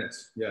 About 7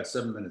 minutes. Yeah,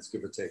 7 minutes,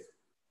 give or take.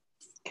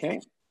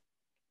 Okay.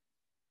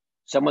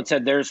 Someone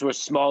said theirs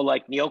was small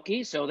like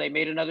gnocchi, so they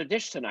made another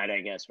dish tonight, I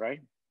guess, right?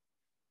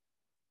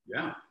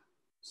 Yeah,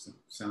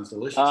 sounds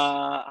delicious.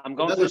 I'm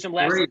going through some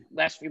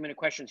last few minute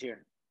questions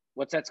here.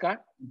 What's that,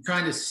 Scott? I'm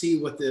trying to see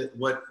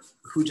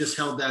who just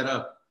held that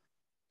up.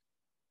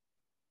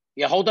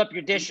 Yeah, hold up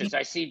your dishes.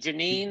 I see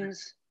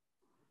Janine's.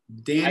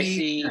 Danny, I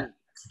see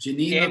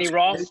Janine Danny looks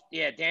Ralston.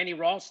 great. Yeah, Danny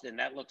Ralston.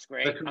 That looks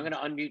great. I'm going to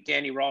unmute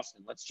Danny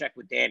Ralston. Let's check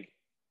with Danny.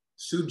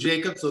 Sue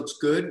Jacobs looks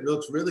good.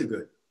 Looks really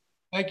good.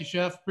 Thank you,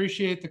 Chef.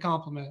 Appreciate the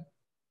compliment.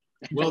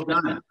 Well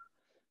done.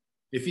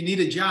 If you need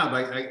a job,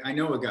 I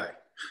know a guy.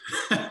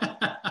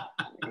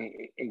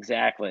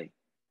 Exactly.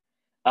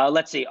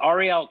 Let's see.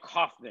 Ariel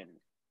Kaufman.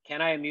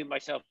 Can I unmute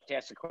myself to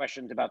ask a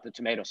question about the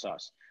tomato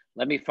sauce?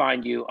 Let me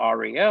find you,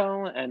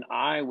 Ariel, and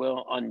I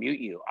will unmute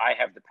you. I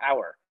have the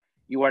power.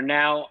 You are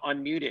now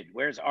unmuted.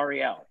 Where's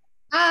Ariel?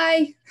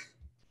 Hi.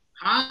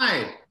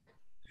 Hi.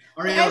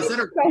 Ariel, is that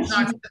a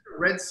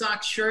Red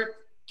Sox shirt?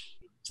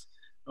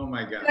 Oh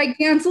my God. Should I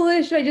cancel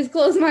it? Should I just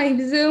close my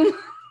Zoom?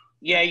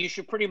 Yeah, you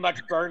should pretty much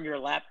burn your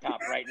laptop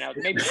right now.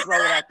 Maybe throw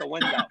it out the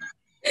window.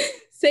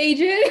 Sage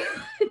it.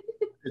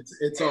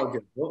 It's all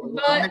good. We'll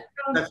But, make an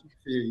exception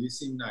for you. You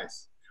seem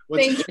nice.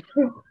 Thank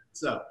you.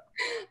 What's up?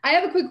 I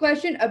have a quick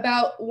question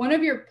about one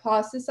of your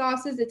pasta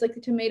sauces. It's like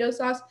the tomato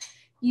sauce.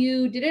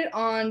 You did it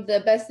on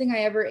the best thing I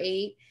ever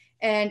ate,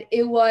 and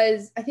it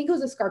was, I think it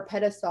was a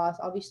scarpetta sauce.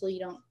 Obviously,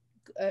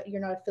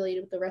 you're not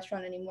affiliated with the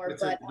restaurant anymore,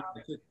 It's a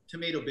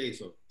tomato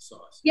basil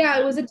sauce. Yeah,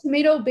 it was a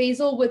tomato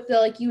basil with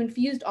the you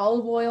infused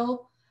olive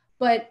oil.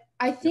 But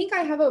I think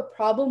I have a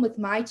problem with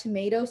my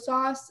tomato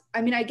sauce.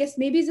 I mean, I guess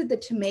maybe is it the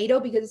tomato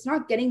because it's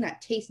not getting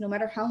that taste no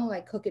matter how long I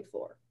cook it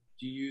for.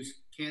 Do you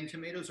use canned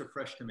tomatoes or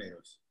fresh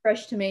tomatoes?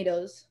 Fresh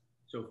tomatoes.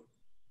 So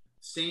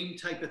same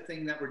type of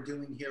thing that we're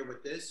doing here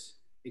with this,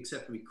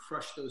 except we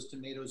crush those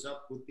tomatoes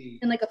up with the...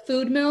 In like a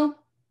food mill?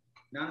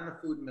 Not in a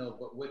food mill,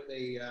 but with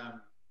a...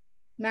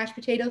 mashed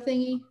potato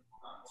thingy?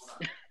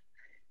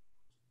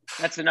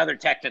 That's another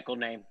technical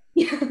name.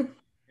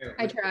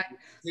 I try.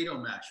 Potato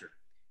masher.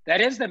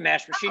 That is the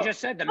mashed, she just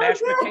said the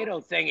mashed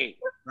potato thingy.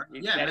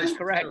 Yeah, that is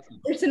correct.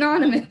 They're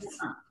synonymous.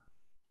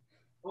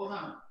 Hold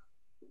on.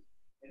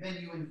 And then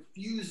you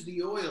infuse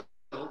the oil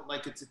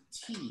like it's a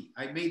tea.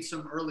 I made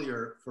some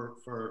earlier for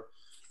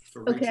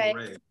Rachel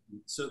Ray.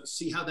 So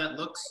see how that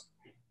looks?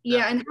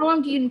 Yeah, and how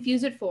long do you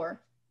infuse it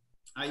for?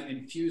 I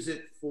infuse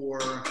it for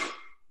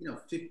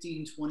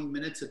 15, 20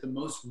 minutes at the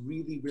most,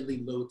 really, really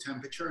low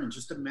temperature. And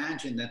just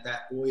imagine that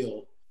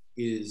oil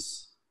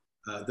is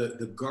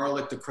the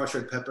garlic, the crushed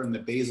red pepper, and the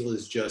basil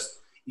is just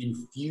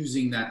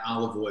infusing that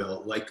olive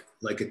oil like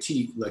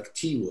tea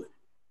would.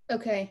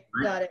 Okay,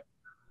 right? Got it.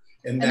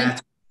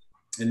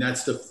 And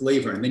that's the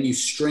flavor. And then you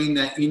strain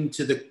that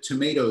into the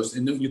tomatoes,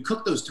 and then you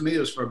cook those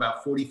tomatoes for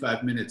about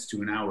 45 minutes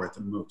to an hour at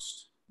the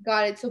most.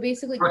 Got it. So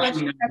basically,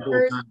 crushing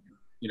peppers.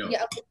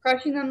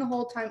 Crushing them the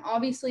whole time.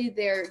 Obviously,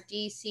 they're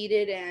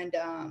de-seeded and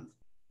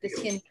the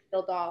skin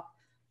peeled off.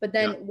 But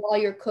then while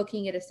you're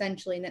cooking it,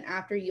 essentially, and then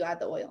after you add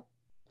the oil.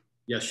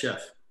 Yes,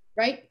 chef.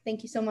 Right?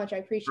 Thank you so much. I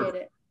appreciate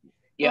it.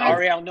 Yeah,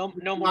 Ariel,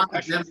 no more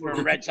questions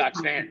from Red Sox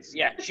fans.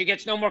 Yeah, she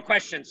gets no more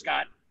questions,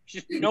 Scott.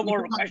 No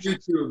more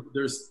questions. YouTube,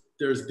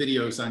 there's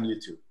videos on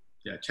YouTube.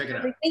 Yeah, check it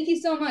out. Thank you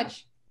so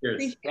much.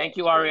 Thank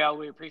you, Ariel.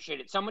 We appreciate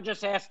it. Someone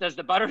just asked, does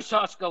the butter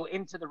sauce go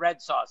into the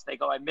red sauce? They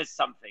go, I missed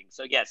something.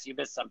 So yes, you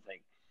missed something.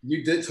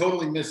 You did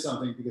totally miss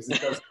something because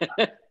it does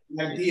not.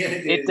 The idea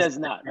it does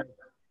not.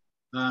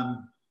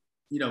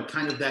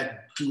 Kind of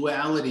that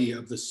duality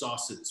of the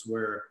sauces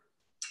where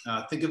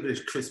think of it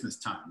as Christmas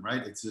time,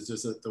 right?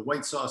 There's the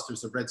white sauce,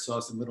 there's a red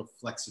sauce, and little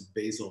flecks of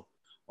basil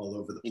all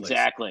over the place.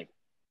 Exactly.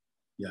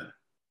 Yeah.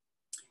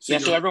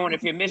 So everyone,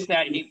 if you missed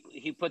that,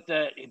 he put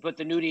the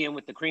nudie in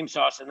with the cream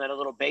sauce and then a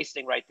little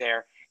basting right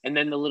there, and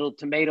then the little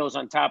tomatoes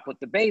on top with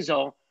the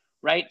basil,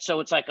 right?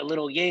 So it's like a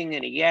little yin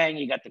and a yang.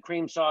 You got the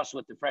cream sauce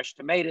with the fresh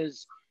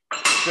tomatoes,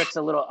 spritz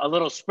a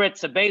little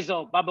spritz of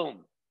basil, ba-boom.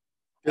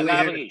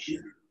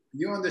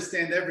 You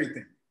understand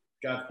everything,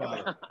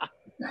 Godfather.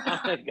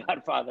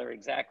 Godfather,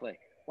 exactly.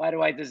 Why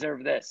do I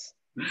deserve this?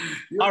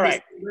 You All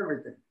right.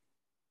 Everything.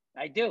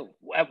 I do.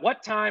 At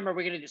what time are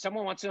we going to do?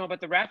 Someone wants to know about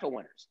the raffle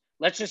winners.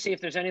 Let's just see if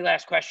there's any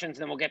last questions,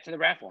 then we'll get to the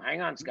raffle.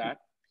 Hang on, Scott.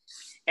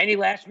 Any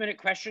last minute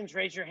questions?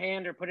 Raise your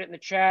hand or put it in the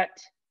chat.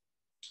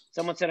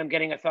 Someone said I'm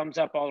getting a thumbs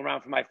up all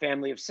around for my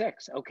family of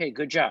 6. Okay,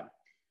 good job.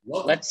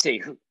 Welcome. Let's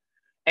see.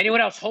 Anyone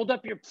else? Hold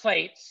up your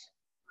plates.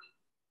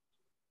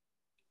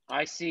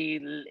 I see,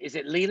 is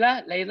it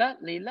Leela?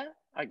 Leela?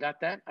 I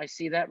got that. I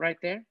see that right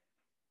there.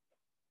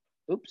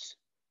 Oops.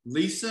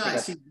 Lisa, I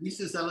see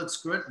Lisa's, that looks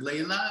good.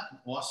 Layla,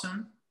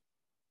 awesome.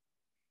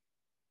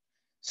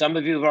 Some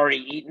of you have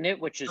already eaten it,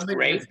 which is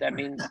great. That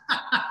means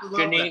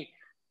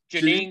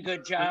Janine,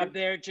 good job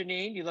there,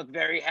 Janine. You look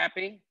very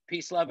happy.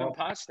 Peace, love, and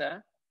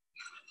pasta.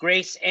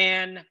 Grace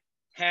Ann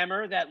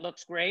Hammer, that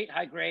looks great.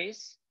 Hi,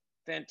 Grace.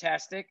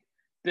 Fantastic.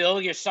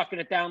 Bill, you're sucking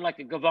it down like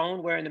a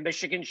Gavone wearing the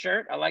Michigan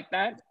shirt. I like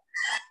that.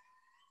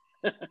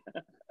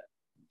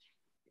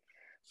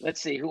 Let's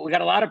see. We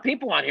got a lot of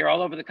people on here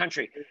all over the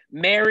country.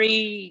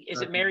 Mary,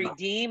 is it Mary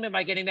Deem? Am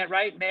I getting that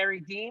right? Mary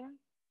Deem?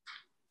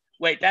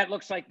 Wait, that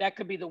looks like that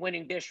could be the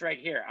winning dish right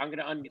here. I'm going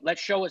to let's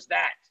show us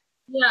that.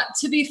 Yeah,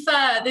 to be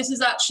fair, this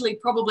is actually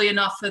probably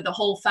enough for the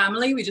whole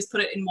family. We just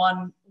put it in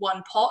one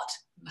pot.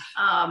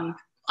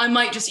 I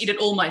might just eat it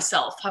all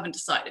myself. Haven't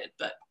decided,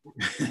 but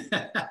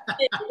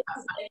it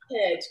is a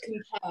kid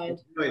compared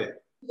to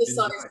the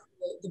size of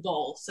the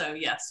bowl. So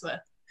yes, we're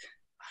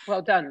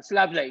Well done. It's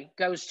lovely.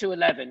 Goes to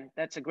 11.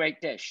 That's a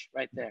great dish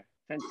right there.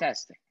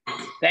 Fantastic.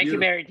 Thank you,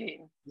 Mary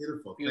Dean.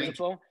 Beautiful.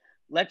 Beautiful.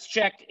 Let's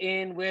check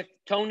in with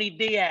Tony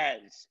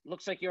Diaz.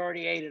 Looks like you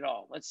already ate it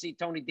all. Let's see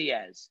Tony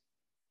Diaz.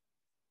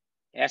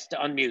 Ask to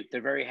unmute.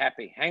 They're very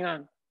happy. Hang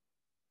on.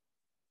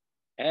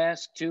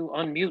 Ask to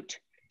unmute.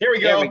 Here we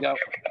go. There we go.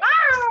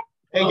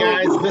 Hey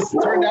guys, this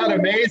turned out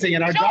amazing,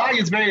 and our dog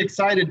is very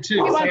excited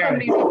too.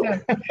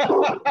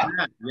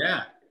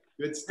 Yeah.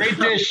 Good stuff. Great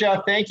dish,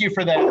 Chef. Thank you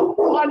for that.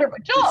 Wonderful.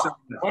 Joel.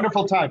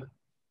 Wonderful time.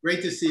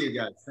 Great to see you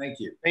guys. Thank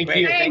you. Thank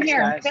Great. you. Thanks,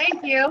 here. guys.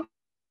 Thank you.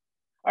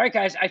 All right,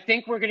 guys. I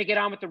think we're going to get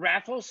on with the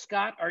raffle.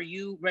 Scott, are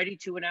you ready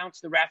to announce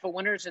the raffle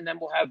winners? And then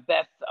we'll have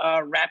Beth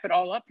wrap it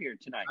all up here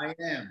tonight. I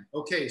am.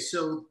 Okay,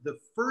 so the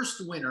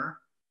first winner,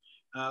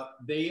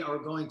 they are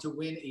going to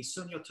win a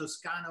Sogno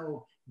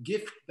Toscano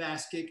gift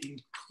basket,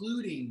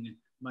 including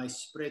my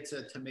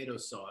Sprezza tomato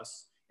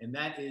sauce. And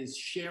that is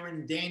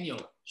Sharon Daniel.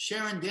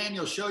 Sharon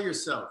Daniel, show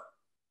yourself.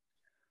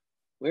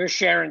 Where's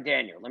Sharon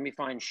Daniel? Let me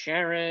find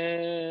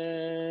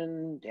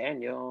Sharon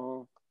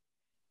Daniel.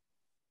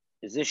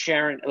 Is this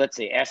Sharon? Let's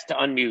see. Ask to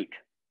unmute.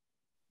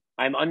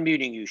 I'm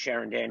unmuting you,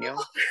 Sharon Daniel.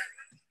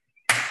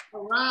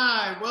 All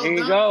right. Well there you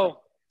done.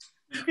 go.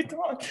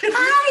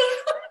 Hi.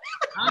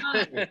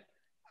 Hi.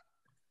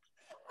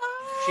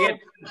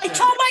 I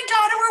told my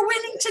daughter we're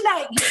winning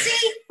tonight. You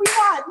see, we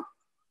won.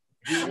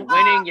 You're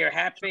winning. You're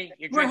happy.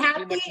 You're We're drinking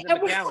too much happy of the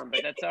and we're McAllen,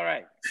 but that's all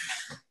right.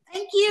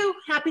 Thank you.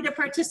 Happy to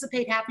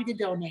participate. Happy to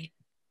donate.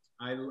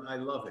 I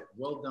love it.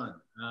 Well done.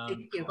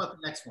 Thank you. How about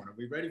the next one? Are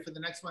we ready for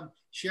the next one?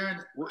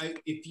 Sharon,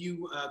 if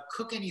you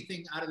cook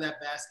anything out of that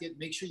basket,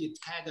 make sure you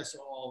tag us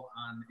all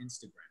on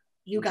Instagram.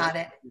 You got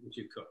it. What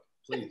you cook,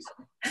 please.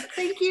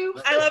 Thank you.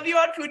 I love you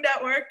on Food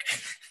Network.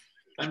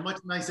 I'm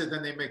much nicer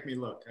than they make me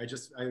look.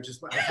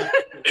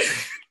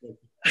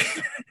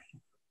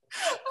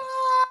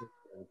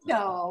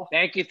 No.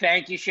 Thank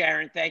you,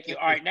 Sharon. Thank you.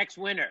 All right, next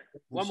winner.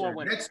 One more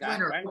winner. Next Scott,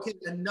 winner. right? Okay,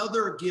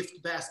 another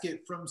gift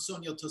basket from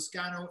Sogno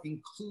Toscano,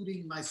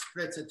 including my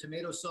Sprezza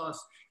tomato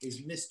sauce,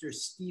 is Mr.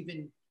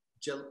 Steven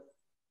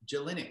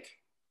Jelinek.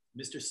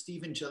 Mr.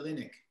 Steven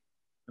Jelinek.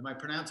 Am I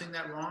pronouncing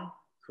that wrong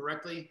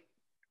correctly?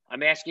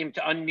 I'm asking him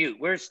to unmute.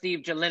 Where's Steve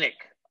Jelinek?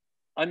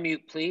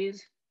 Unmute,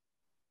 please.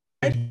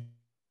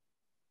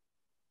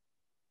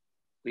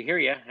 We hear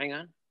you. Hang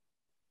on.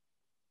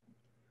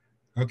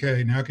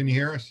 Okay, now can you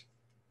hear us?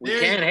 We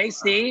can. Hey,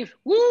 Steve.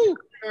 Woo!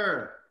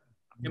 Sure.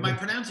 Am I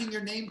pronouncing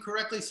your name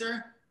correctly,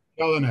 sir?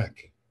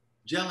 Jelinek.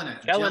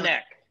 Jelinek.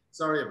 Jelinek.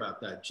 Sorry about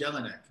that.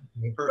 Jelinek.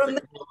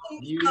 Perfect.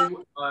 You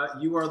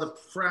are the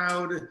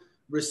proud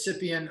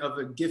recipient of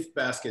a gift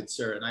basket,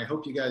 sir, and I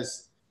hope you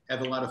guys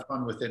have a lot of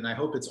fun with it, and I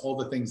hope it's all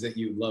the things that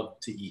you love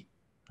to eat.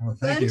 Oh,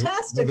 thank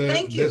Fantastic. You. Well,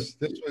 thank you.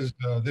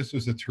 This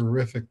was a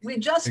terrific. We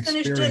just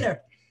finished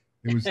dinner.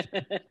 It was.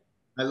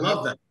 I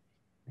love that.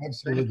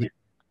 Absolutely.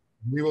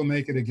 We will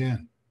make it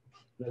again.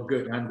 Well,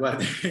 good. I'm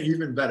glad.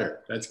 Even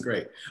better. That's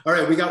great. All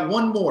right, we got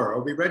one more.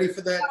 Are we ready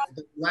for that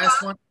the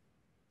last one?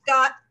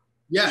 Scott?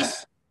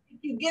 Yes.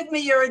 If you give me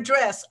your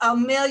address, I'll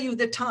mail you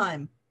the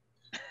time.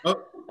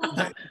 Oh.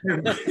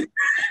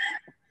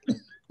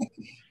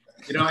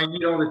 You know, I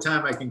need all the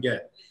time I can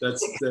get.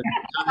 That's the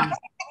time. I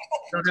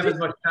don't have as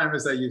much time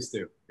as I used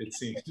to, it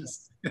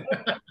seems.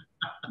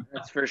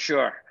 That's for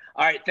sure.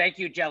 All right. Thank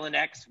you,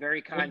 Jelinek.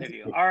 Very kind of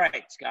you. All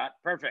right, Scott.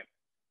 Perfect.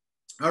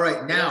 All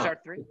right. Now, our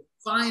three.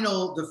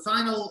 the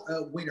final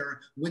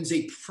winner wins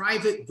a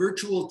private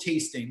virtual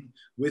tasting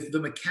with the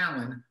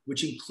McAllen,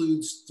 which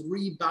includes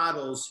 3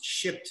 bottles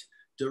shipped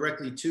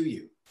directly to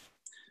you.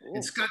 Ooh.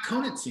 And Scott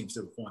Conant seems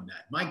to have won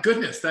that. My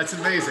goodness, that's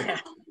amazing.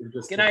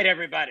 Good night,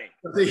 everybody.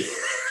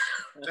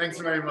 Thanks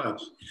very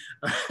much.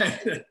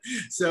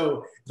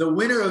 So the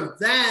winner of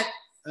that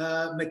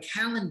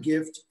McAllen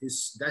gift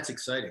that's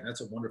exciting.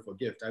 That's a wonderful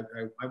gift.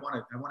 I want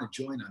to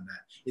join on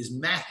that. Is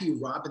Matthew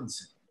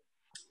Robinson?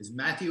 Is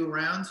Matthew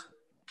around?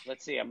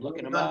 Let's see. I'm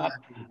looking him up.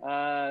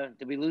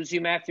 Did we lose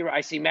you, Matthew?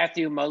 I see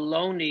Matthew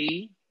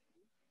Maloney.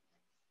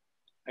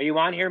 Are you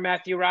on here,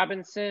 Matthew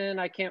Robinson?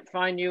 I can't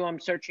find you. I'm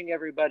searching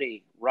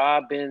everybody.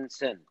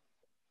 Robinson.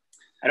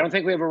 I don't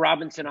think we have a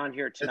Robinson on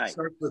here tonight. It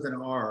starts with an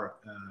R.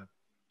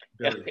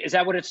 Is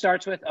that what it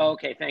starts with? Oh,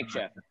 okay. Thanks,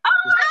 Jeff.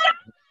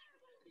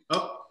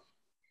 Oh.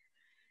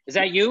 Is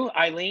that you,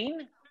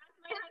 Eileen?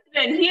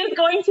 And he is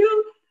going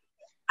to,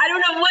 I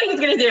don't know what he's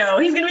going to do.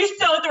 He's going to be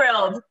so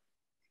thrilled.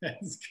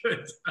 That's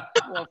good.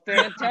 Well,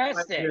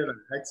 fantastic.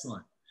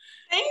 Excellent.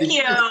 Thank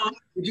you.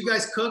 Did you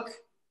guys cook?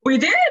 We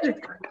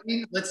did.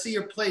 Let's see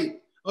your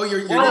plate. Oh,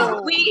 you're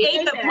we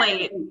ate the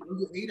plate. Oh,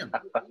 you ate them.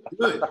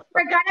 Good.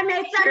 We're going to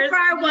make them for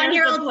our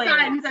 1-year-old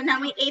sons, and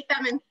then we ate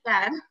them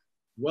instead.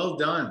 Well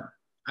done.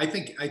 I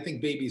think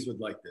babies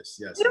would like this.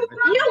 Yes. You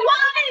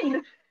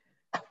won!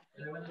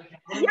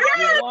 Yes!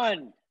 You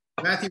won.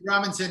 Matthew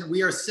Robinson,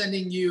 we are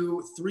sending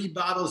you 3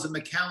 bottles of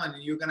McAllen,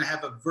 and you're going to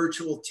have a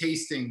virtual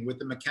tasting with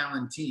the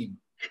McAllen team.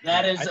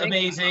 That is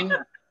amazing.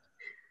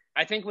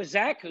 I think with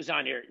Zach, who's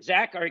on here.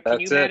 Zach, can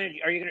you manage?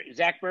 Are you going to?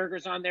 Zach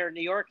Berger's on there in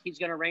New York. He's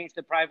going to arrange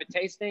the private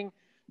tasting.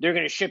 They're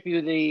going to ship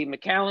you the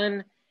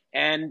McAllen,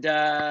 and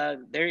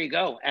there you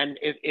go. And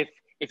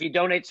if you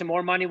donate some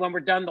more money when we're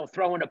done, they'll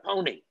throw in a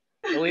pony.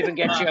 They'll even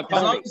get you a pony.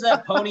 As long as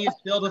that pony is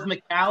filled with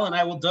McAllen,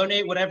 I will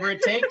donate whatever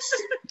it takes.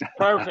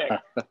 Perfect.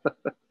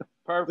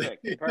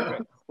 Perfect.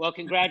 Well,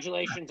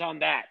 congratulations on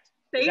that.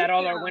 Is that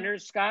all our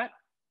winners, Scott?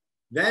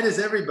 That is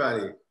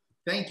everybody.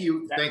 Thank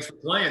you. Thanks for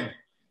playing.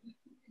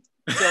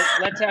 So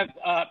let's have,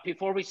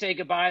 before we say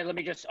goodbye, let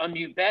me just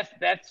unmute Beth.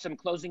 Beth, some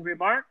closing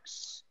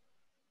remarks.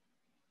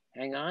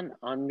 Hang on,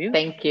 unmute.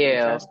 Thank you.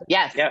 Fantastic.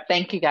 Yes, Yep.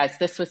 thank you guys.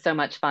 This was so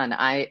much fun.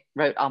 I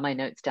wrote all my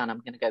notes down. I'm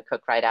going to go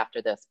cook right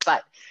after this,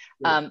 but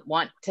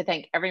want to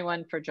thank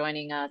everyone for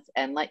joining us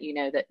and let you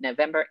know that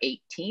November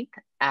 18th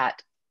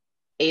at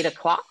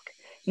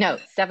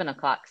 7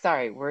 o'clock.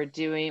 Sorry,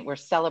 we're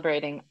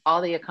celebrating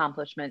all the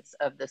accomplishments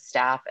of the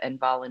staff and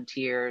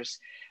volunteers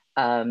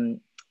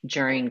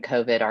during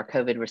COVID, our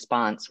COVID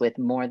response with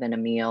More Than a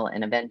Meal,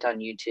 an event on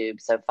YouTube.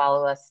 So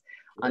follow us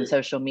on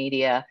social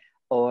media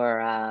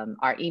or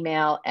our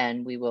email,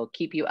 and we will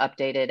keep you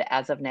updated.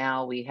 As of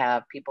now, we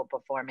have people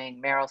performing: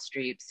 Meryl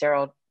Streep,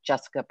 Sarah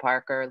Jessica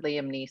Parker,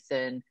 Liam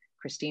Neeson,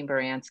 Christine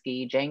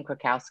Baranski, Jane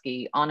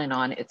Krakowski, on and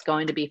on. It's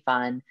going to be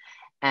fun.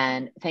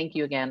 And thank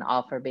you again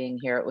all for being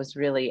here. It was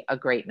really a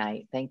great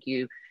night. Thank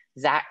you,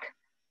 Zach,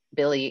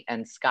 Billy,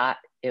 and Scott.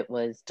 It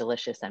was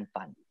delicious and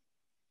fun.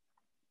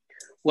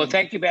 Well,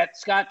 thank you, Beth.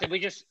 Scott, did we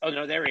just, oh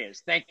no, there he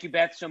is. Thank you,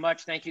 Beth, so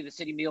much. Thank you, the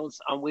City Meals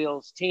on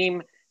Wheels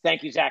team.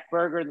 Thank you, Zach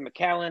Berger, the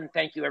McAllen.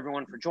 Thank you,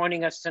 everyone, for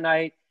joining us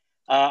tonight.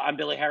 I'm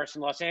Billy Harris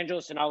in Los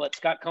Angeles, and I'll let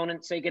Scott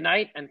Conant say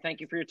goodnight. And thank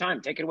you for your time.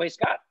 Take it away,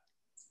 Scott.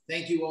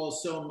 Thank you all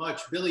so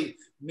much. Billy,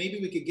 maybe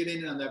we could get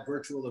in on that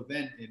virtual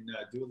event and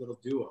do a little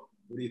duo.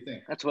 What do you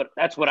think? That's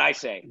what I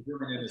say.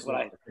 That's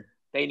what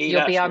they need.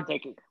 You'll us. be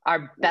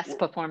our best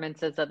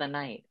performances of the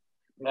night.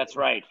 That's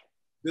right.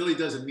 Billy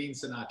doesn't mean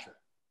Sinatra.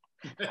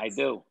 I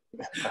do.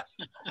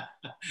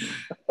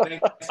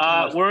 Thanks so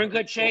much. We're in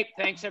good shape.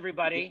 Thanks,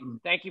 everybody.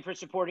 Thank you for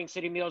supporting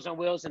City Meals on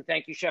Wheels, and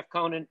thank you, Chef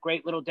Conant.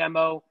 Great little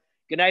demo.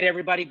 Good night,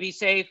 everybody. Be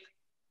safe.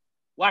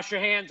 Wash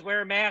your hands,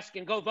 wear a mask,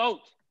 and go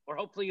vote. Or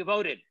hopefully you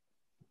voted.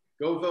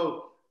 Go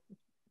vote.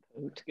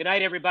 Good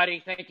night,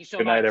 everybody. Thank you so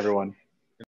much. Good night, everyone.